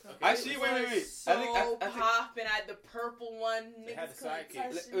that Motorola. myself. Okay. Actually, It wait. was I think So popping. I had the purple one. It had Niggas the sidekick.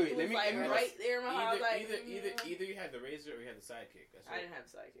 couldn't touch it. Wait, It let was me- like let me- right there in my house. Either you had the razor or you had the sidekick. That's I didn't have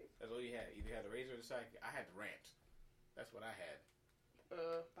sidekick. That's all you had. Either you had the razor or the sidekick. I had the rant. That's what I had.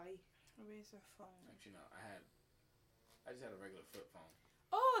 Bye. Razor phone. Actually, no, I just had a regular flip phone.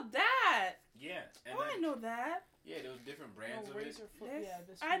 Oh, that. Yeah, and Oh, I know that. yeah, there was different brands of it. razor flip. This, Yeah,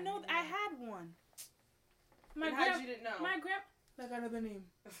 this I one, know. yeah. I had one. My And how'd grand. you didn't know? My grand. I got another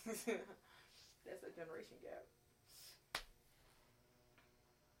name. That's a generation gap.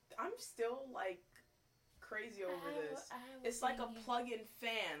 I'm still like crazy over this. It's like a plug-in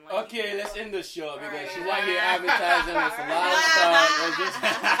fan. Like, Okay, let's end the show because Alright. she's out here advertising us a lot of stuff. and just-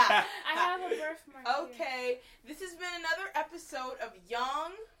 I have a birthmark. here. Okay, this has been another episode of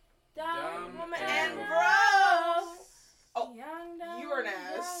Young Dumb Woman and and Bro. Oh, Young, dumb, you are an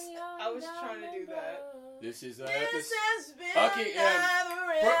ass. young, I was dumb, trying to do and that. bro. This is This episode. has been Okay,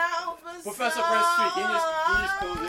 another episode. Professor Prince Street, can you just close it?